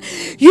heaven.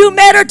 You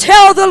better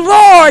tell the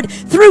Lord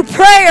through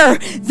prayer,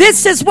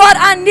 this is what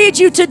I need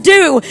you to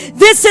do.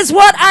 This is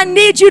what I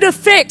need you to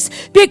fix.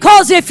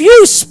 Because if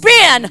you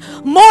spend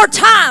more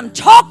time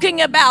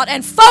talking about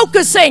and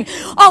focusing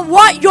on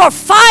what you're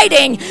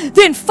fighting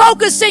than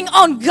focusing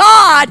on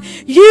God,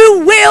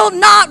 you will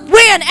not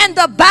win and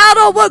the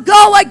battle will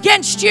go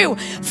against you.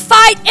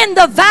 Fight in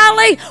the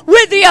valley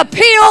with the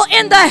appeal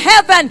in the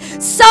heaven.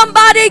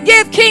 Somebody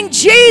give King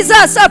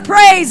Jesus a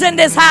praise in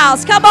this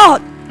house. Come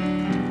on.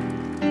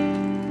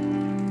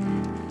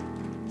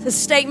 It's a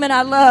statement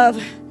I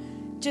love.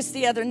 Just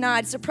the other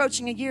night, it's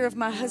approaching a year of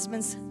my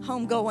husband's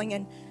homegoing,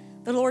 and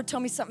the Lord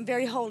told me something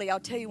very holy. I'll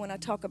tell you when I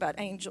talk about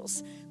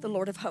angels, the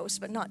Lord of hosts,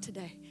 but not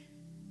today.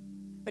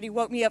 But he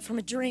woke me up from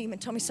a dream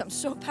and told me something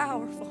so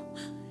powerful.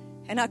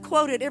 And I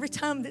quote it every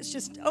time. That's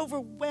just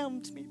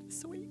overwhelmed me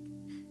this week.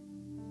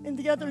 And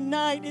the other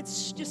night,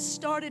 it's just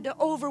started to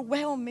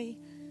overwhelm me.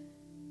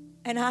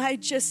 And I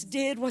just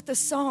did what the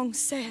song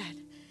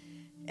said.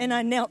 And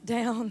I knelt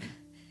down.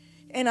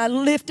 And I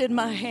lifted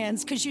my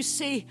hands. Because you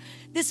see,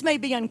 this may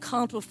be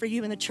uncomfortable for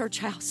you in the church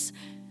house.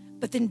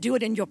 But then do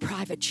it in your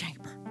private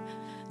chamber.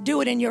 Do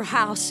it in your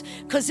house,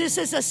 because this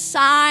is a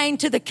sign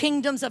to the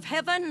kingdoms of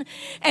heaven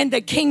and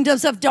the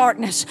kingdoms of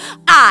darkness.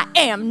 I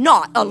am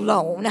not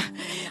alone.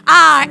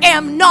 I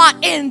am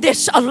not in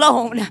this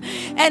alone.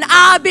 And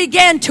I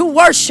began to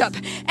worship,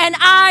 and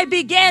I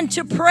began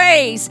to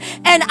praise,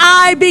 and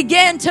I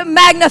began to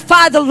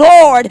magnify the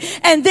Lord.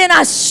 And then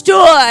I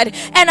stood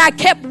and I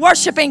kept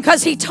worshiping,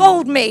 because he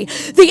told me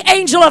the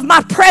angel of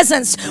my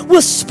presence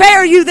will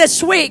spare you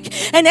this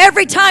week. And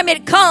every time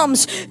it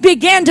comes,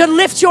 begin to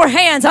lift your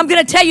hands. I'm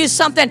going to tell you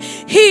something.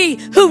 He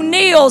who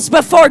kneels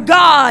before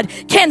God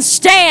can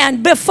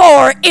stand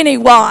before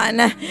anyone.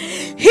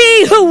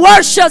 He who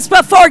worships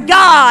before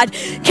God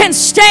can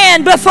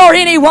stand before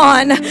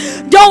anyone.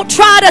 Don't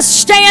try to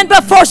stand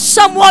before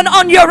someone one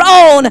on your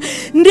own.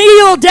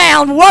 Kneel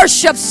down,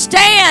 worship,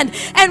 stand,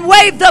 and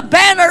wave the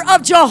banner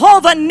of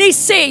Jehovah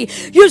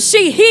Nissi. You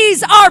see,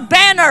 He's our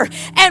banner,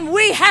 and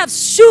we have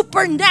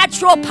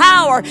supernatural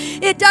power.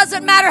 It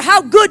doesn't matter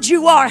how good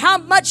you are, how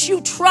much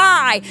you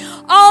try.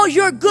 All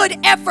your good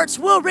efforts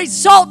will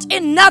result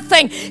in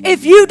nothing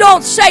if you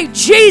don't say,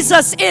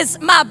 Jesus is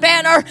my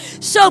banner.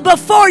 So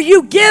before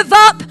you give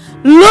up,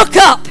 look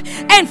up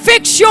and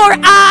fix your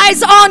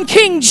eyes on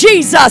King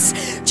Jesus.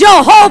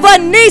 Jehovah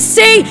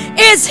Nissi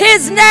is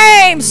His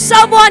name.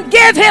 Someone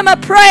give Him a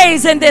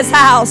praise in this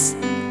house.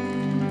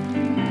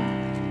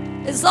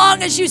 As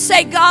long as you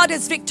say God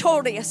is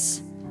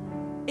victorious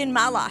in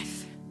my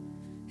life,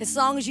 as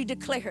long as you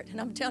declare it, and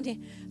I'm telling you,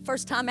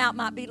 first time out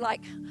might be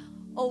like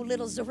old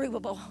little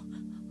Zerubbabel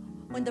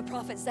when the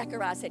prophet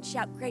Zechariah said,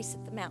 shout grace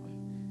at the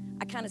mountain.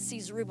 I kind of see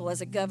Zerubbabel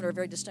as a governor,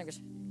 very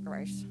distinguished.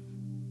 Grace,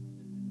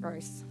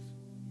 grace,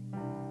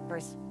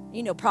 grace.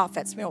 You know,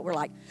 prophets, we're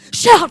like,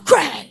 shout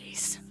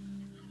grace.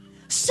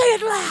 Say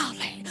it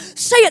loudly.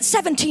 Say it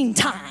 17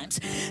 times.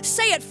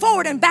 Say it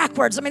forward and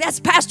backwards. I mean, that's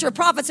pastor of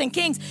prophets and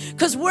kings,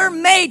 because we're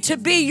made to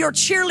be your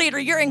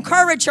cheerleader, your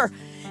encourager.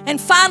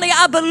 And finally,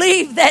 I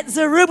believe that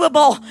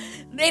Zerubbabel,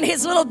 in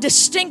his little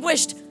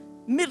distinguished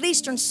Middle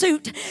Eastern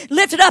suit,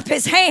 lifted up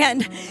his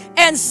hand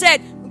and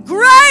said,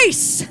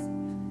 grace.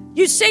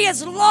 You see,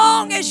 as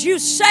long as you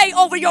say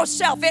over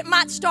yourself, it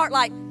might start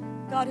like,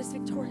 God is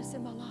victorious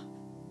in my life.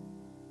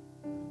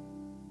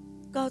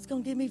 God's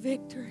going to give me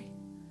victory.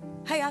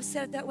 Hey, I've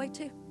said it that way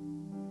too.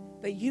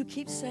 But you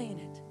keep saying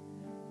it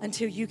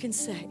until you can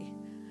say,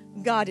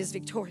 God is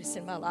victorious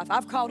in my life.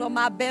 I've crawled on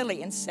my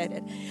belly and said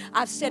it.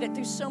 I've said it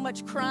through so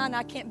much crying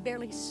I can't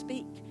barely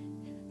speak.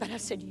 But I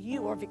said,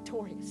 you are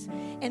victorious.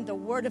 And the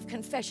word of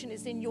confession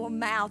is in your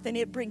mouth, and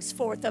it brings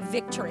forth a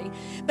victory.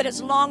 But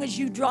as long as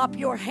you drop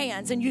your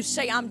hands and you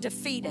say, I'm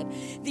defeated,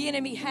 the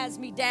enemy has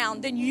me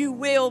down, then you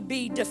will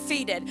be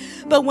defeated.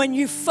 But when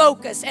you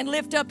focus and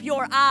lift up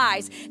your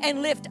eyes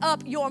and lift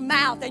up your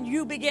mouth and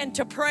you begin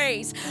to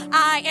praise,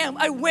 I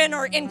am a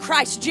winner in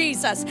Christ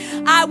Jesus.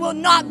 I will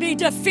not be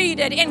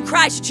defeated in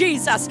Christ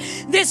Jesus.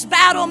 This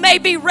battle may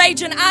be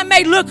raging. I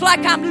may look like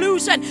I'm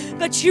losing,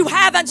 but you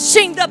haven't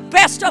seen the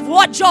best of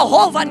what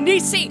Jehovah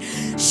Nissi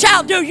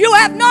shall do. You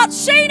have not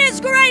seen His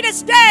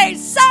greatest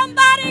days.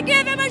 Somebody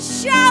give Him a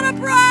shout of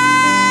praise.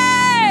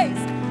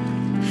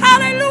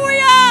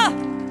 Hallelujah.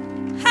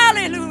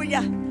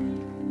 Hallelujah.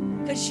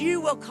 Because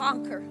you will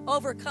conquer.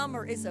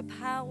 Overcomer is a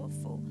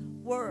powerful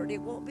word.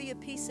 It won't be a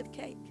piece of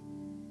cake.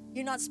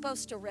 You're not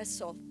supposed to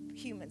wrestle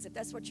humans. If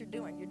that's what you're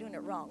doing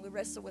it wrong. We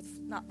wrestle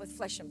not with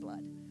flesh and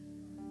blood.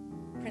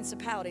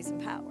 Principalities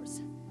and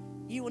powers.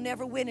 You will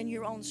never win in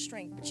your own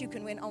strength, but you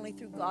can win only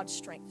through God's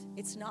strength.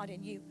 It's not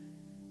in you.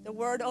 The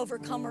word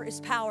overcomer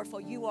is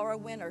powerful. You are a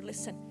winner.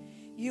 Listen,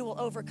 you will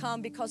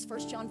overcome because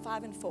 1 John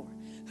 5:4,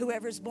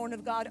 whoever is born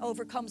of God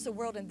overcomes the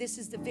world, and this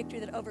is the victory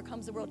that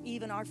overcomes the world,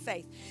 even our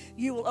faith.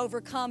 You will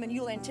overcome and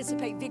you'll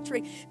anticipate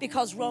victory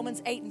because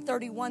Romans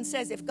 8:31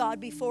 says, if God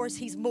be for us,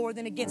 He's more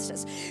than against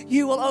us.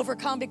 You will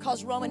overcome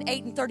because Romans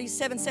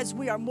 8:37 says,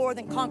 we are more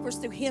than conquerors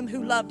through Him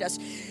who loved us.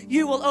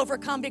 You will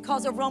overcome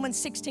because of Romans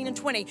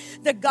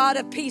 16:20, the God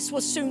of peace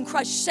will soon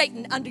crush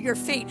Satan under your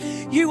feet.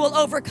 You will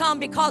overcome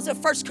because of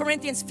 1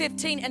 Corinthians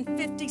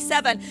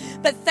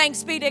 15:57, but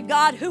thanks be to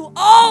God who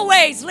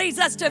always leads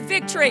us to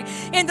victory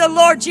in the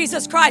Lord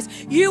Jesus Christ.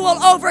 You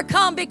will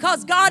overcome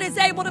because God is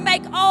able to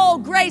make all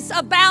grace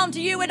abound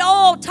to you in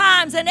all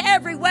times and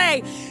every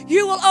way.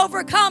 You will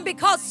overcome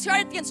because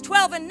Corinthians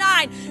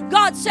 12:9,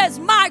 God says,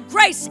 my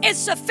grace is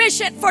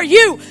sufficient for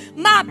you.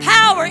 My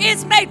power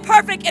is made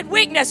perfect in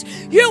weakness.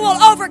 You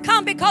will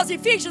overcome because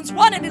Ephesians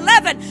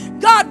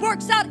 1:11, God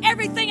works out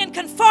everything in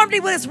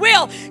conformity with His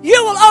will.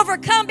 You will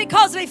overcome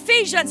because of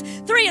Ephesians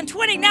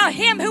 3:20, now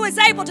Him who is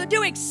able to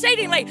do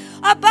exceedingly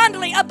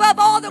abundantly above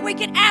all that we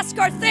can ask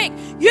or think.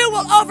 You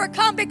will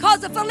overcome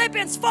because of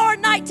Philippians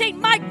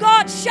 4:19, my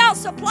God shall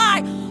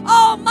supply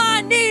all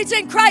my needs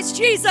in Christ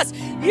Jesus.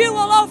 You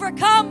will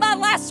overcome, my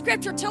last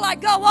scripture till I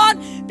go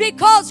on,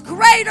 because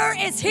greater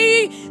is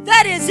He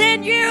that is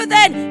in you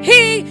than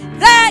he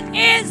that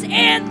is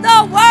in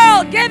the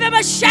world. Give Him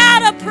a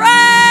shout of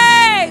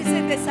praise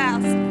in this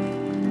house.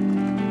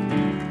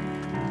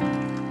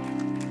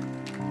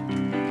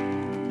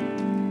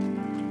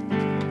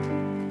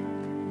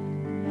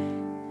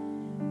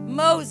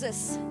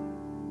 Moses,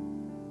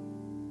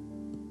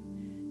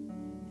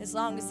 as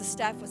long as the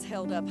staff was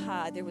held up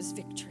high, there was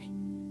victory.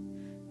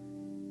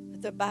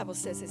 But the Bible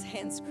says his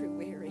hands grew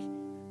weary.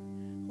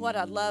 What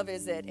I love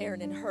is that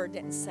Aaron and Hur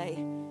didn't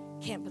say,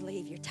 can't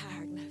believe you're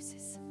tired,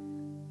 Moses.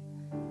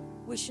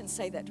 We shouldn't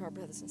say that to our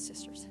brothers and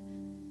sisters.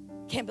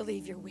 Can't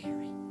believe you're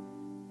weary.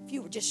 If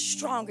you were just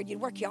stronger,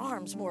 you'd work your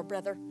arms more,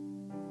 brother.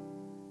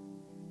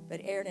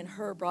 But Aaron and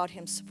Hur brought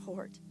him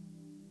support.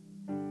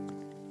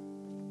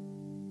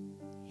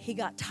 He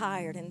got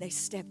tired and they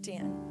stepped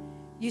in.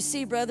 You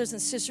see, brothers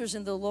and sisters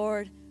in the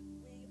Lord,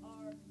 we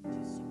are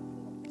to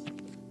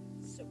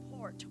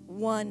support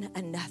one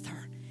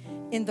another.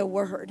 in the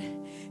Word.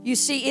 You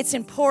see, it's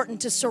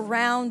important to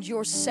surround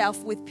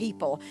yourself with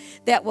people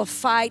that will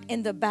fight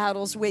in the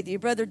battles with you.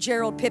 Brother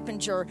Gerald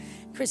Pippinger,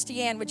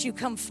 Christiane, would you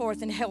come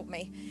forth and help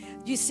me?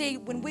 You see,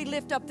 when we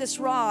lift up this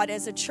rod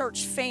as a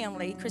church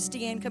family,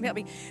 Christiane, come help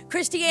me.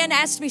 Christiane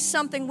asked me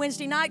something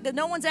Wednesday night that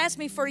no one's asked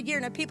me for a year.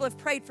 Now, people have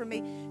prayed for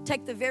me.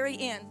 Take the very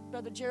end.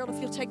 Brother Gerald, if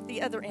you'll take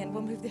the other end,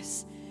 we'll move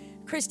this.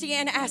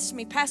 Christiane asked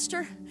me,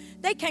 Pastor,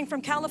 they came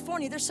from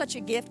California. They're such a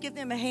gift. Give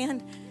them a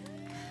hand.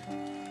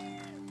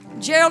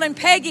 Gerald and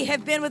Peggy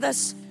have been with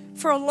us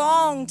for a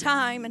long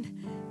time.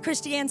 And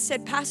Christiane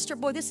said, Pastor,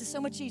 boy, this is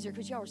so much easier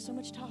because y'all are so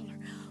much taller.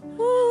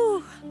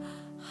 Woo,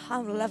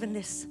 I'm loving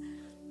this.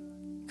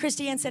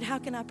 Christiane said, how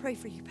can I pray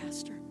for you,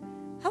 Pastor?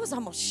 I was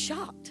almost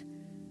shocked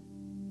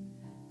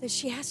that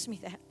she asked me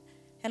that.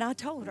 And I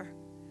told her.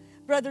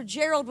 Brother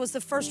Gerald was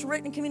the first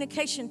written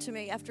communication to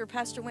me after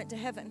Pastor went to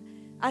heaven.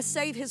 I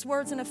save his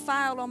words in a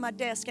file on my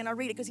desk, and I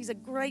read it because he's a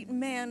great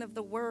man of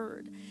the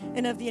word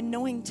and of the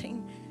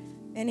anointing.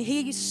 And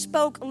he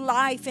spoke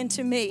life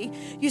into me.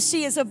 You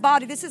see, as a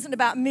body, this isn't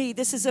about me.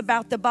 This is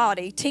about the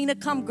body. Tina,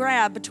 come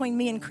grab between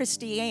me and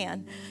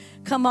Christiane.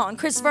 Come on.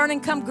 Chris Vernon,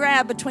 come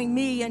grab between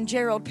me and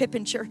Gerald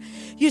Pippinger.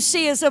 You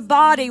see, as a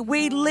body,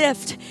 we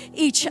lift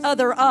each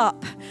other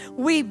up.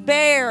 We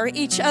bear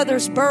each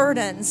other's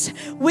burdens.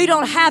 We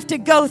don't have to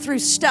go through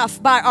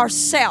stuff by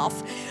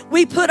ourselves.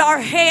 We put our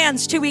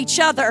hands to each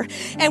other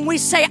and we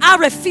say, I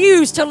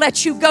refuse to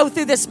let you go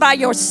through this by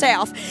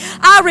yourself.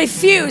 I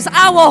refuse.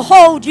 I will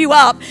hold you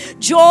up.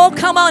 Joel,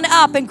 come on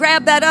up and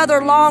grab that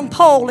other long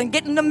pole and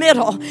get in the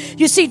middle.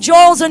 You see,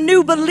 Joel's a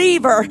new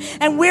believer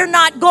and we're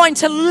not going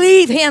to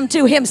leave him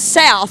to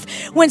himself.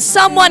 When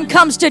someone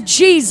comes to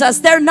Jesus,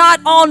 they're not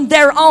on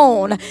their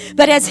own.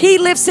 But as he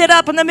lifts it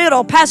up in the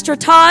middle, Pastor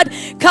Todd,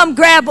 come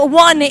grab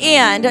one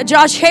end.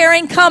 Josh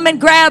Herring, come and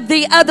grab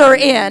the other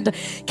end.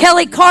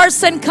 Kelly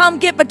Carson, come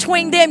get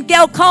between them.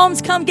 Gail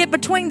Combs, come get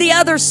between the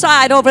other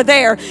side over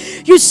there.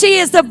 You see,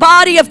 as the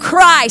body of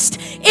Christ,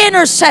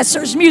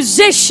 intercessors,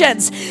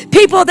 musicians,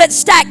 people that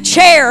stack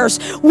chairs,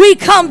 we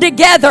come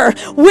together.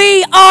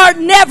 We are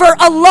never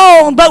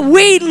alone, but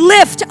we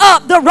lift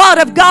up the rod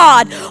of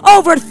God.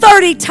 Over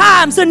 30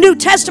 times the New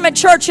Testament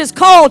church is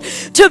called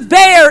to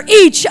bear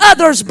each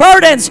other's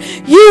burdens.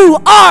 You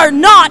are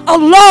not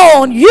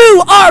alone.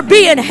 You are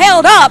being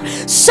held up.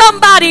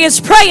 Somebody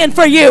is praying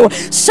for you.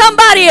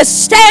 Somebody is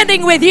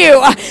standing with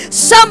you.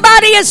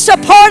 Somebody is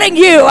supporting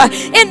you.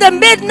 In the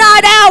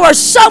midnight hour,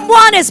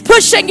 someone is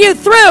pushing you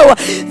through.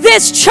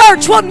 This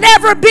church will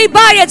never be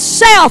by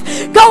itself.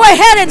 Go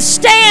ahead and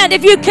stand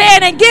if you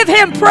can and give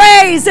him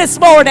praise this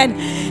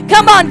morning.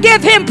 Come on,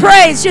 give him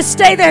praise. Just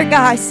stay there,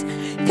 guys.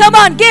 Come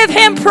on, give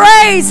him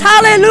praise.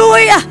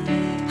 Hallelujah.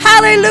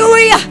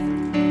 Hallelujah.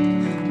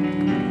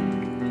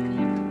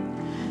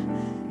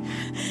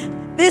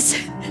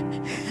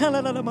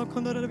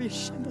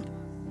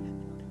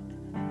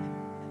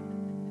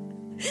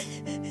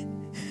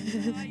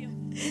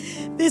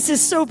 This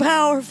is so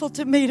powerful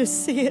to me to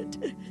see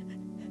it.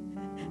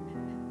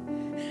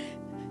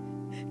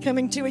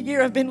 Coming to a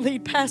year I've been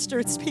lead pastor,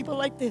 it's people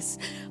like this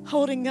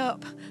holding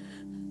up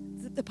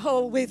the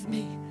pole with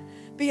me,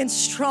 being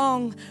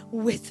strong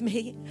with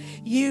me.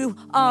 You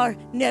are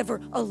never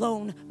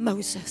alone,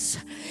 Moses.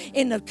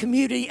 In the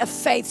community of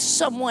faith,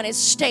 someone is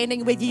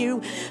standing with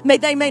you.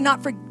 They may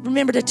not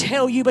remember to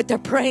tell you, but they're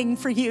praying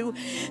for you.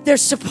 They're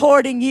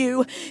supporting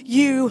you.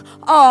 You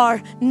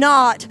are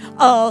not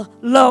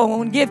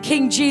alone. Give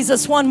King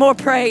Jesus one more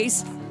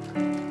praise.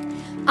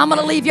 I'm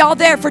going to leave y'all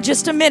there for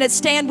just a minute.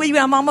 Stand with me.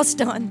 I'm almost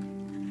done.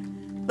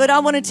 But I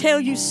want to tell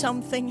you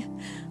something.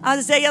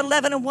 Isaiah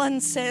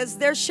 11:1 says,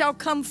 there shall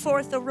come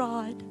forth a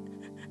rod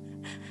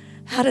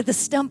out of the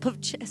stump of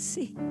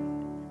Jesse.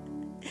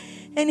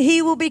 And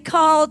he will be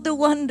called the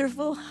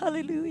Wonderful,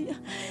 hallelujah,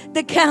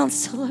 the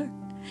Counselor,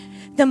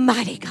 the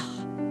Mighty God.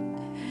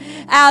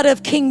 Out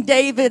of King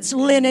David's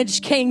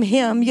lineage came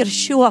him,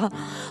 Yeshua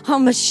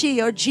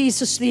HaMashiach, or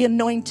Jesus the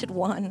Anointed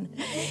One.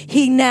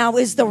 He now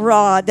is the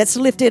rod that's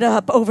lifted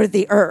up over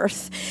the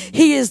earth.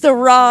 He is the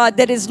rod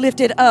that is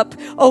lifted up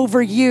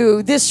over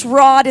you. This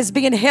rod is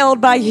being held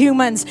by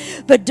humans,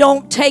 but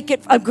don't take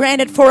it for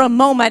granted for a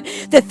moment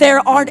that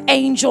there aren't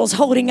angels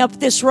holding up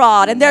this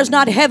rod, and there's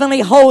not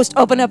heavenly host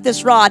open up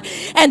this rod,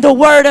 and the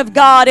Word of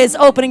God is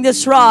opening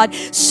this rod.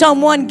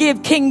 Someone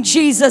give King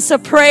Jesus a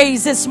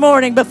praise this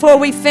morning before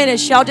we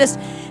finish. Y'all just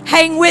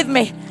hang with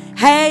me.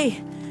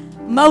 Hey,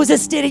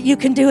 Moses did it. You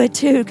can do it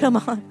too. Come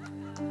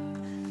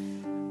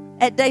on.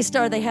 At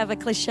Daystar, they have a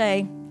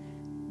cliche.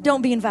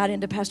 Don't be invited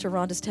into Pastor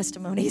Rhonda's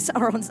testimonies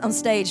or on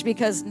stage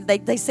because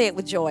they say it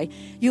with joy.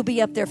 You'll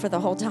be up there for the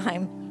whole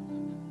time.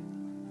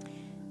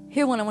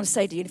 Here's what I want to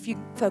say to you. If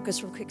you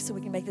focus real quick so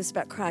we can make this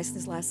about Christ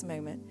this last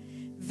moment.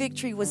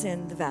 Victory was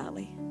in the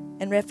valley.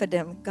 In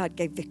Rephidim, God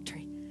gave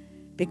victory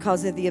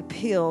because of the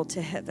appeal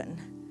to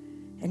heaven.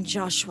 And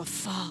Joshua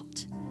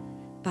fought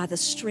by the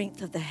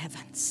strength of the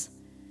heavens.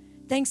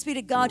 Thanks be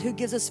to God who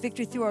gives us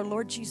victory through our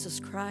Lord Jesus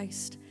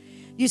Christ.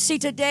 You see,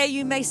 today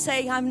you may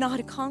say, I'm not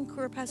a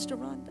conqueror, Pastor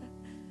Rhonda.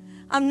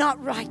 I'm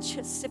not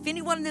righteous. If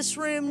anyone in this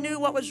room knew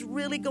what was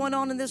really going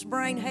on in this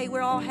brain, hey,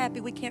 we're all happy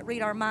we can't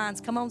read our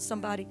minds. Come on,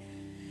 somebody.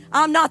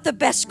 I'm not the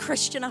best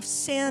Christian. I've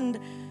sinned.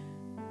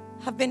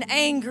 I've been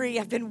angry.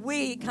 I've been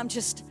weak.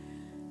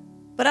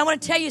 But I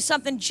want to tell you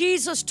something.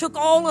 Jesus took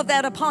all of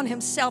that upon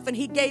himself, and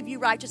he gave you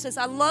righteousness.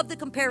 I love the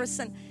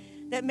comparison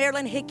that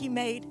Marilyn Hickey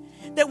made,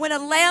 that when a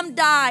lamb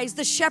dies,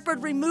 the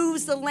shepherd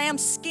removes the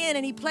lamb's skin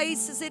and he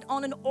places it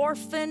on an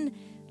orphan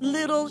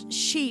little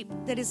sheep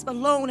that is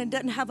alone and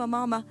doesn't have a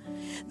mama.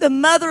 The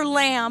mother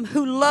lamb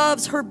who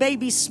loves her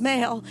baby's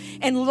smell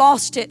and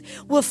lost it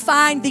will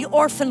find the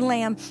orphan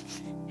lamb,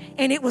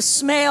 and it will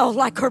smell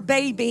like her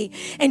baby,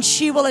 and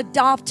she will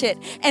adopt it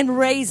and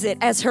raise it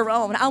as her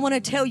own. I want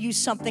to tell you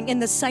something. In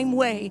the same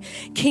way,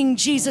 King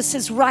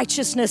Jesus'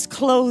 righteousness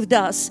clothed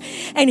us,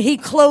 and he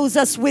clothes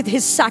us with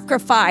his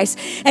sacrifice,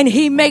 and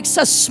he makes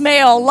us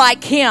smell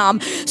like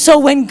him. So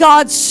when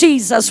God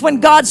sees us,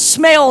 when God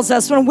smells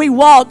us, when we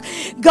walk,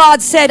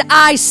 God said,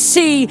 I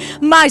see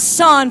my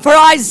son. For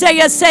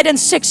Isaiah said in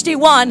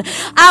 61,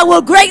 I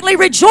will greatly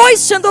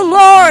rejoice in the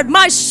Lord.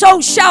 My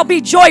soul shall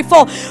be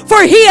joyful,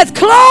 for he hath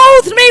clothed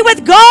me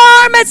with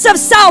garments of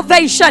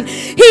salvation.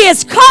 He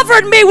has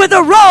covered me with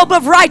a robe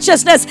of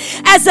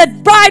righteousness. As a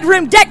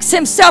bridegroom decks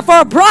himself, or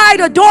a bride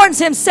adorns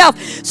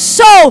himself,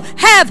 so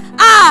have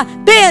I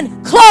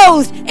been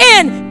clothed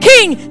in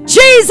King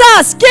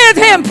Jesus. Give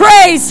him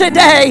praise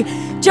today.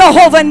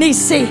 Jehovah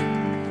Nissi.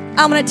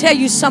 I'm going to tell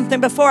you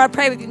something before I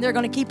pray with you. They're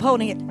going to keep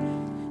holding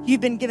it.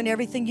 You've been given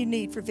everything you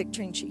need for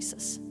victory in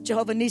Jesus.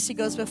 Jehovah Nissi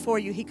goes before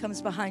you. He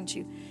comes behind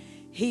you.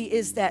 He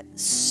is that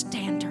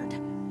standard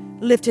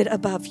lifted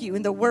above you,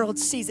 and the world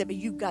sees it, but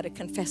you've got to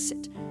confess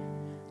it.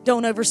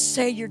 Don't ever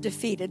say you're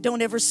defeated.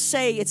 Don't ever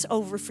say it's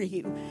over for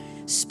you.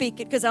 Speak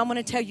it, because I want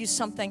to tell you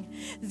something.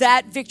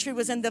 That victory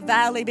was in the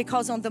valley,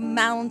 because on the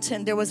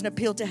mountain there was an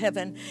appeal to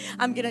heaven.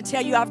 I'm going to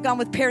tell you, I've gone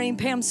with Perry and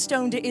Pam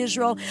Stone to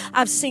Israel.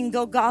 I've seen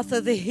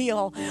Golgotha, the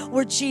hill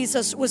where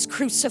Jesus was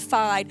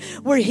crucified,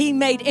 where he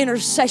made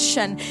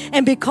intercession.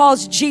 And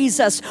because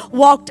Jesus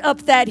walked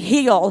up that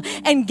hill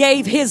and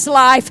gave his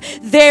life,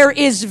 there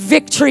is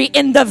victory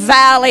in the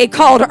valley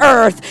called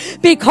earth,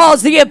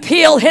 because the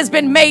appeal has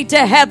been made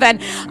to heaven.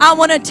 I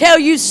want to tell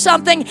you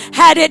something.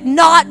 Had it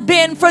not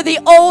been for the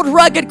old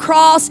rugged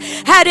cross,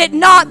 had it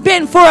not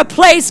been for a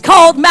place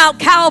called Mount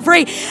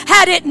Calvary,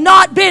 had it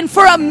not been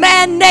for a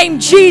man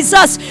named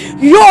Jesus,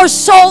 your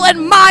soul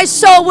and my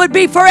soul would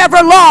be forever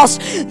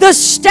lost. The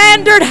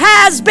standard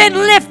has been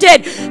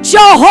lifted.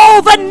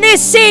 Jehovah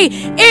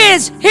Nissi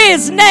is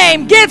his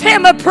name. Give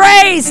him a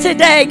praise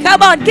today.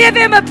 Come on, give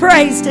him a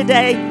praise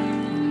today.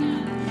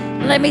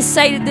 Let me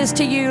say this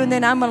to you, and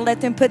then I'm going to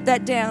let them put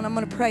that down. I'm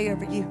going to pray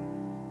over you.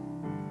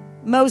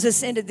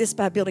 Moses ended this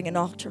by building an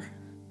altar.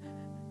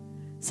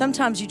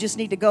 Sometimes you just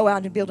need to go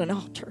out and build an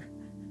altar.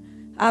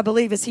 I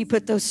believe as he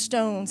put those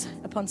stones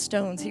upon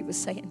stones, he was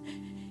saying,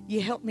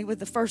 you helped me with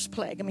the first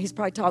plague. I mean, he's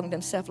probably talking to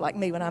himself like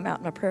me when I'm out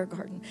in my prayer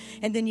garden.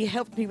 And then you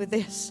helped me with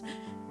this.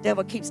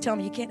 Devil keeps telling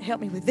me, you can't help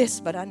me with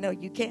this, but I know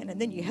you can. And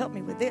then you help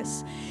me with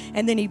this.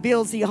 And then he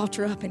builds the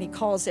altar up and he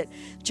calls it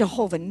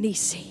Jehovah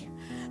Nissi.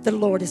 The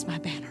Lord is my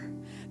banner.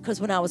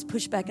 Because when I was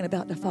pushed back and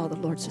about to fall, the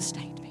Lord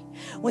sustained me.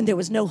 When there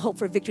was no hope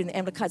for victory and the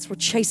Amalekites were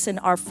chasing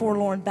our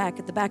forlorn back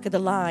at the back of the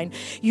line,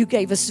 you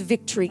gave us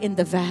victory in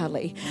the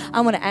valley.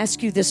 I want to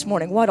ask you this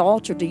morning, what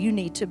altar do you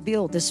need to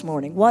build this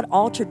morning? What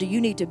altar do you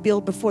need to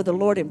build before the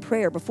Lord in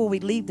prayer before we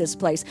leave this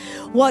place?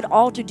 What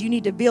altar do you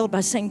need to build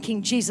by saying,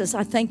 King Jesus,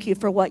 I thank you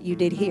for what you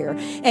did here,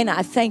 and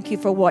I thank you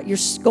for what you're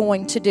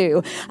going to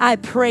do. I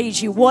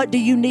praise you. What do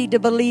you need to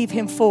believe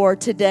him for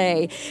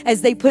today?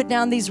 As they put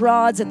down these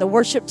rods and the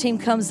worship team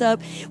comes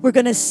up, we're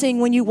going to sing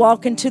When You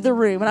Walk Into the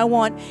Room. And I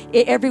want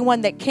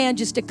everyone that can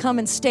just to come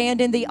and stand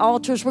in the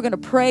altars. We're going to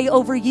pray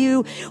over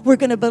you. We're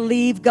going to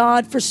believe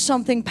God for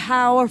something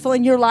powerful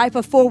in your life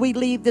before we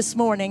leave this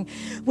morning.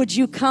 Would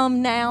you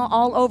come now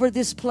all over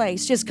this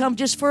place? Just come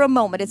just for a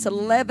moment. It's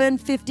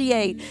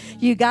 11:58.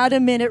 You got a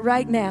minute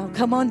right now.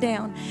 Come on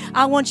down.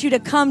 I want you to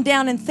come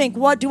down and think,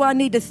 what do I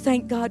need to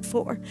thank God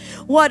for?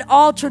 What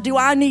altar do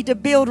I need to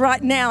build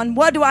right now? And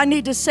what do I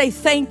need to say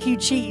thank you,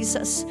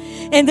 Jesus?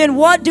 And then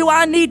what do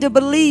I need to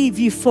believe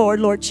you for,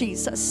 Lord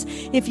Jesus?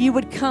 If you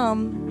would come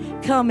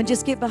and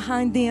just get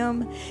behind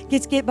them.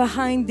 Get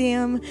behind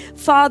them.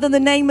 Father, in the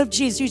name of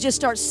Jesus, you just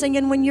start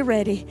singing when you're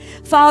ready.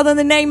 Father, in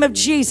the name of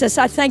Jesus,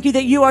 I thank you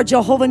that you are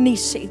Jehovah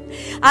Nissi.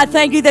 I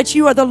thank you that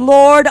you are the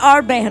Lord,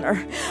 our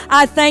banner.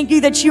 I thank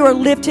you that you are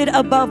lifted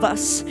above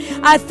us.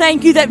 I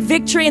thank you that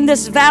victory in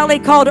this valley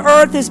called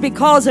earth is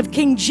because of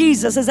King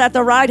Jesus is at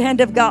the right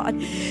hand of God.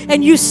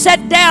 And you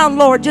sat down,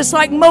 Lord, just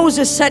like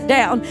Moses sat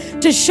down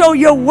to show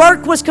your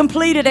work was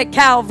completed at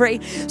Calvary.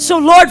 So,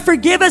 Lord,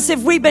 forgive us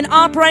if we've been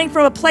operating praying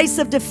from a place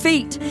of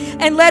defeat,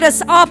 and let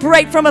us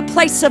operate from a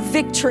place of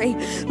victory.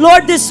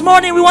 Lord, this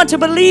morning we want to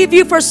believe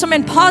you for some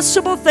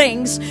impossible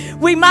things.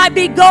 We might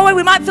be going,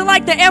 we might feel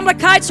like the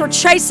Amalekites are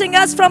chasing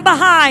us from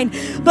behind,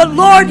 but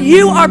Lord,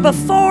 you are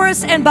before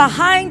us and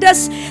behind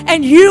us,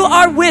 and you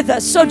are with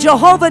us. So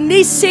Jehovah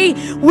Nissi,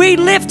 we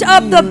lift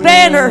up the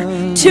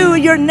banner to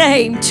your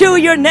name,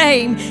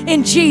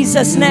 in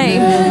Jesus'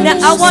 name.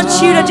 Now I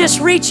want you to just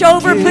reach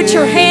over, put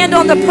your hand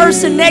on the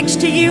person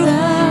next to you,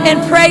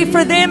 and pray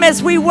for them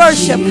as we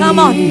worship. Come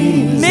on,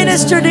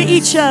 minister to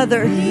each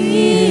other.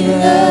 We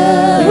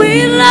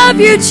love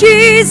you,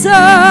 Jesus.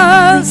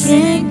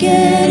 Can't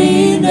get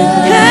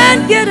enough.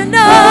 Can't get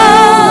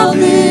enough. All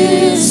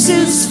this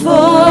is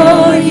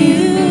for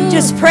you.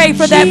 Just pray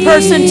for that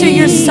person to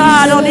your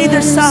side, on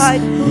either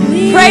side.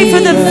 Pray for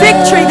the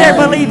victory they're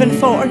believing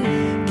for.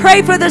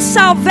 Pray for the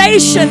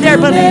salvation they're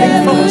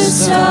believing for.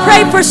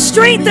 Pray for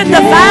strength in the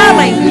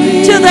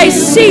valley till they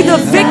see the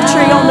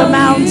victory on the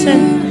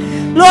mountain.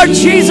 Lord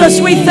Jesus,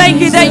 we thank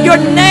you that your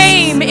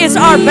name is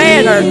our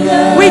banner.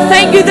 We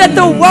thank you that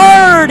the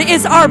word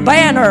is our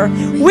banner.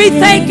 We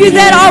thank you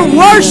that our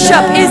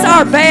worship is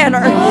our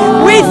banner.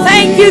 We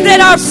thank you that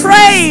our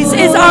praise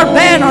is our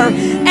banner,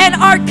 and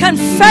our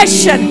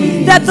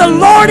confession that the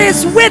Lord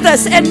is with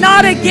us and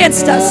not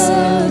against us.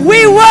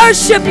 We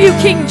worship you,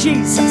 King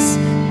Jesus.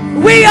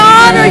 We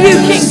honor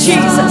you, King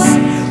Jesus.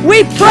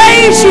 We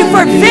praise you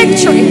for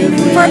victory,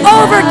 for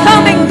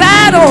overcoming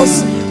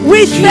battles.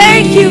 We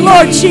thank you,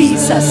 Lord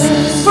Jesus,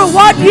 for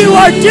what you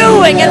are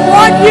doing and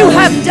what you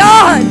have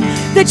done,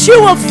 that you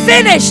will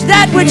finish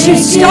that which you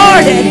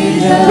started.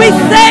 We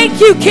thank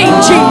you, King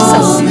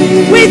Jesus.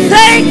 We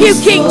thank you,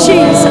 King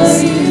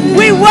Jesus.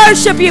 We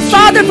worship you,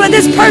 Father, for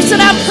this person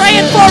I'm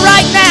praying for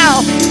right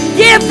now.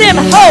 Give them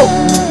hope.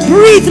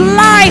 Breathe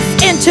life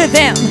into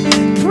them.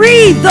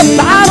 Breathe the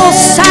battle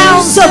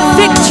sounds of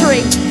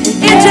victory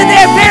into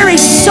their very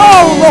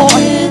soul,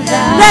 Lord.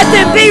 Let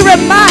them be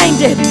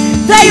reminded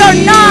they are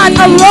not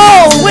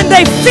alone when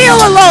they feel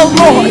alone,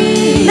 Lord.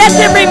 Let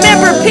them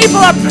remember people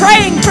are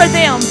praying for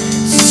them,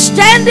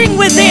 standing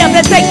with them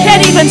that they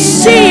can't even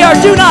see or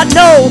do not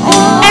know,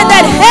 and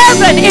that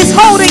heaven is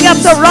holding up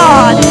the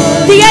rod.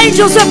 The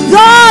angels of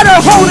God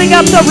are holding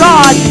up the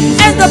rod,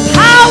 and the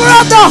power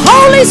of the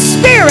Holy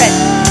Spirit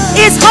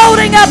is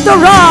holding up the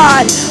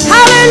rod.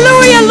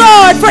 Hallelujah,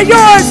 Lord, for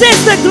yours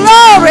is the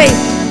glory,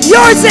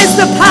 yours is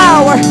the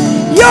power,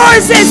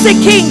 yours is the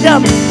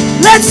kingdom.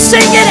 Let's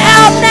sing it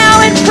out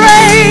now in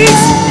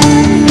praise.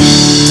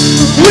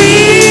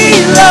 We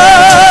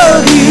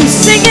love you.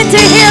 Sing it to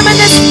him in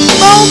this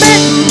moment.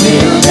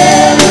 We'll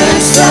never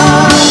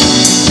stop.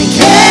 We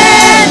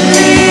can't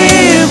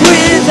live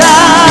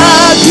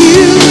without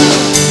you,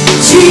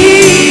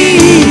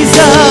 Jesus.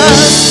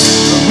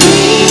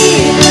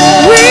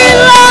 We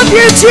love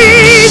you,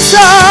 Jesus.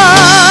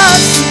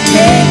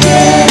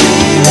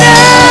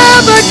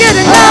 Never get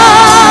enough.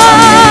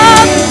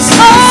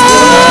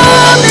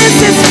 All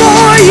this is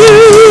for you.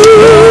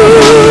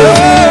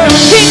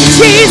 King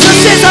Jesus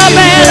is our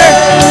banner.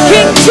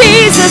 King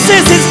Jesus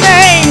is his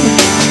name.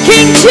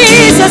 King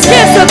Jesus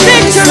gives the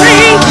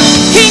victory.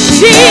 King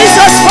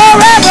Jesus,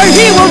 forever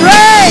he will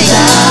reign.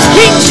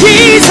 King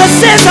Jesus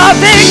is our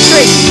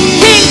victory.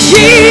 King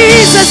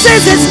Jesus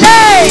is his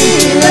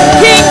name.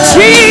 King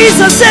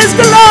Jesus is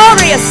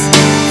glorious.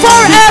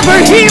 Forever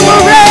he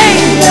will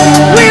reign.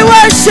 We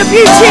worship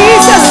you,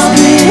 Jesus.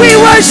 We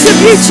worship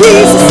you,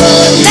 Jesus.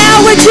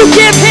 Now would you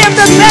give him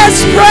the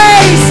best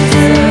praise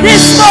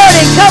this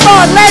morning? Come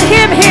on, let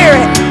him hear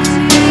it.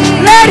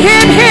 Let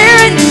him hear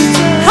it.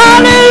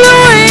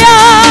 Hallelujah.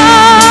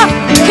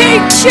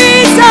 King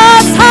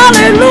Jesus,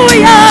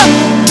 hallelujah.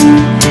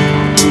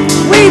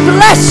 We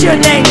bless your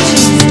name,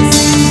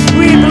 Jesus.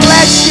 We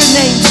bless your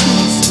name,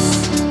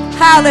 Jesus.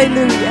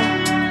 Hallelujah.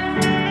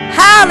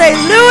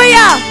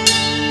 Hallelujah.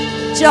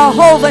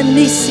 Jehovah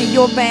Nissi,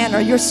 your banner,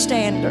 your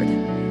standard.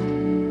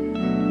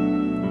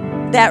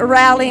 That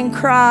rallying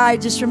cry,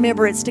 just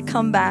remember it's to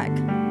come back.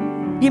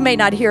 You may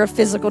not hear a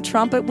physical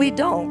trumpet. We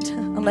don't,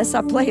 unless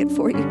I play it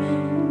for you.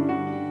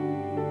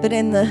 But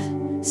in the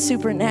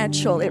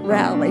supernatural, it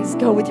rallies.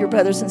 Go with your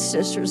brothers and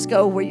sisters.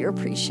 Go where you're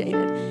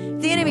appreciated.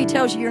 If the enemy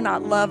tells you you're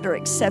not loved or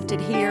accepted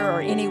here or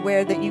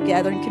anywhere that you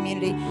gather in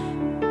community,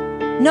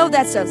 know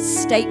that's a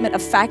statement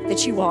of fact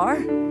that you are,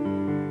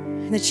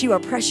 and that you are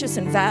precious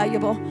and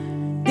valuable.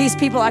 These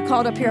people I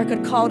called up here, I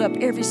could call up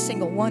every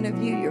single one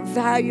of you. You're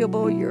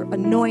valuable. You're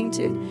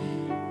anointed.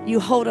 You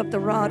hold up the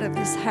rod of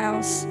this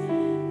house.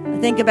 I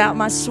think about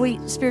my sweet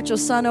spiritual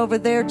son over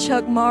there,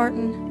 Chuck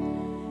Martin.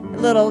 A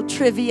little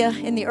trivia.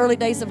 In the early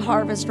days of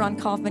Harvest, Ron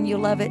Kaufman, you'll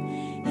love it.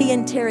 He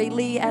and Terry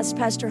Lee asked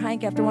Pastor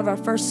Hank after one of our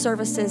first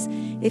services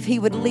if he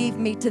would leave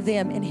me to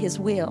them in his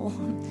will.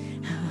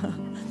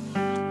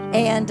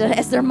 And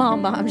as their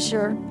mama, I'm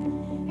sure.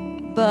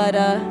 But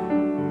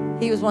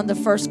he was one of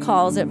the first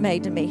calls it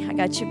made to me. I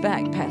got your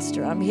back,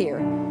 Pastor. I'm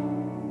here.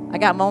 I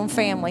got my own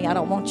family. I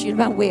don't want you to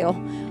my will,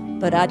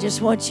 but I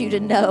just want you to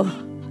know.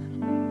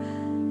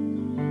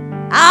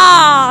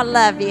 I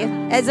love you.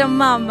 As a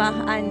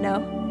mama, I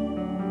know.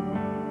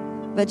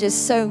 but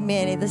just so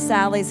many, the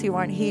Sallys who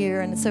aren't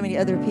here and so many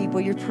other people.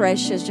 You're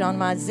precious. John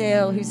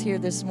Mizell, who's here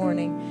this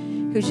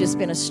morning, who's just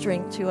been a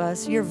strength to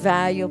us. You're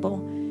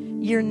valuable.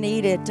 You're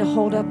needed to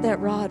hold up that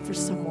rod for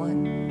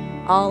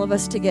someone. All of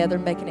us together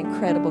make an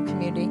incredible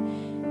community.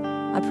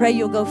 I pray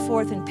you'll go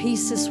forth in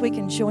peace this week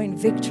and join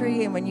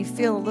victory. And when you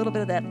feel a little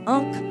bit of that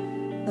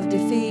of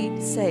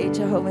defeat, say,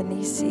 Jehovah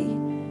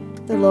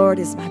Nissi, the Lord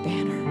is my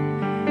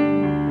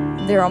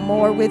banner. There are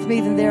more with me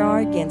than there are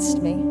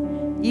against me.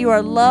 You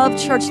are loved,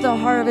 Church of the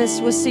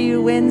Harvest. We'll see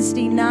you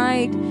Wednesday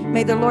night.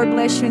 May the Lord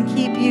bless you and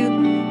keep you.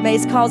 May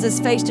He cause His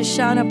face to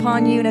shine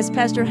upon you. And as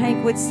Pastor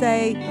Hank would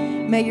say,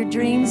 may your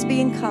dreams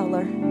be in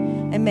color.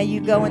 And may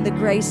you go in the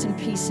grace and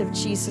peace of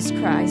Jesus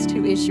Christ,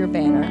 who is your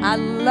banner. I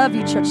love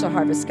you, Church of the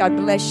Harvest. God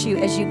bless you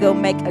as you go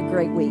make a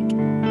great week.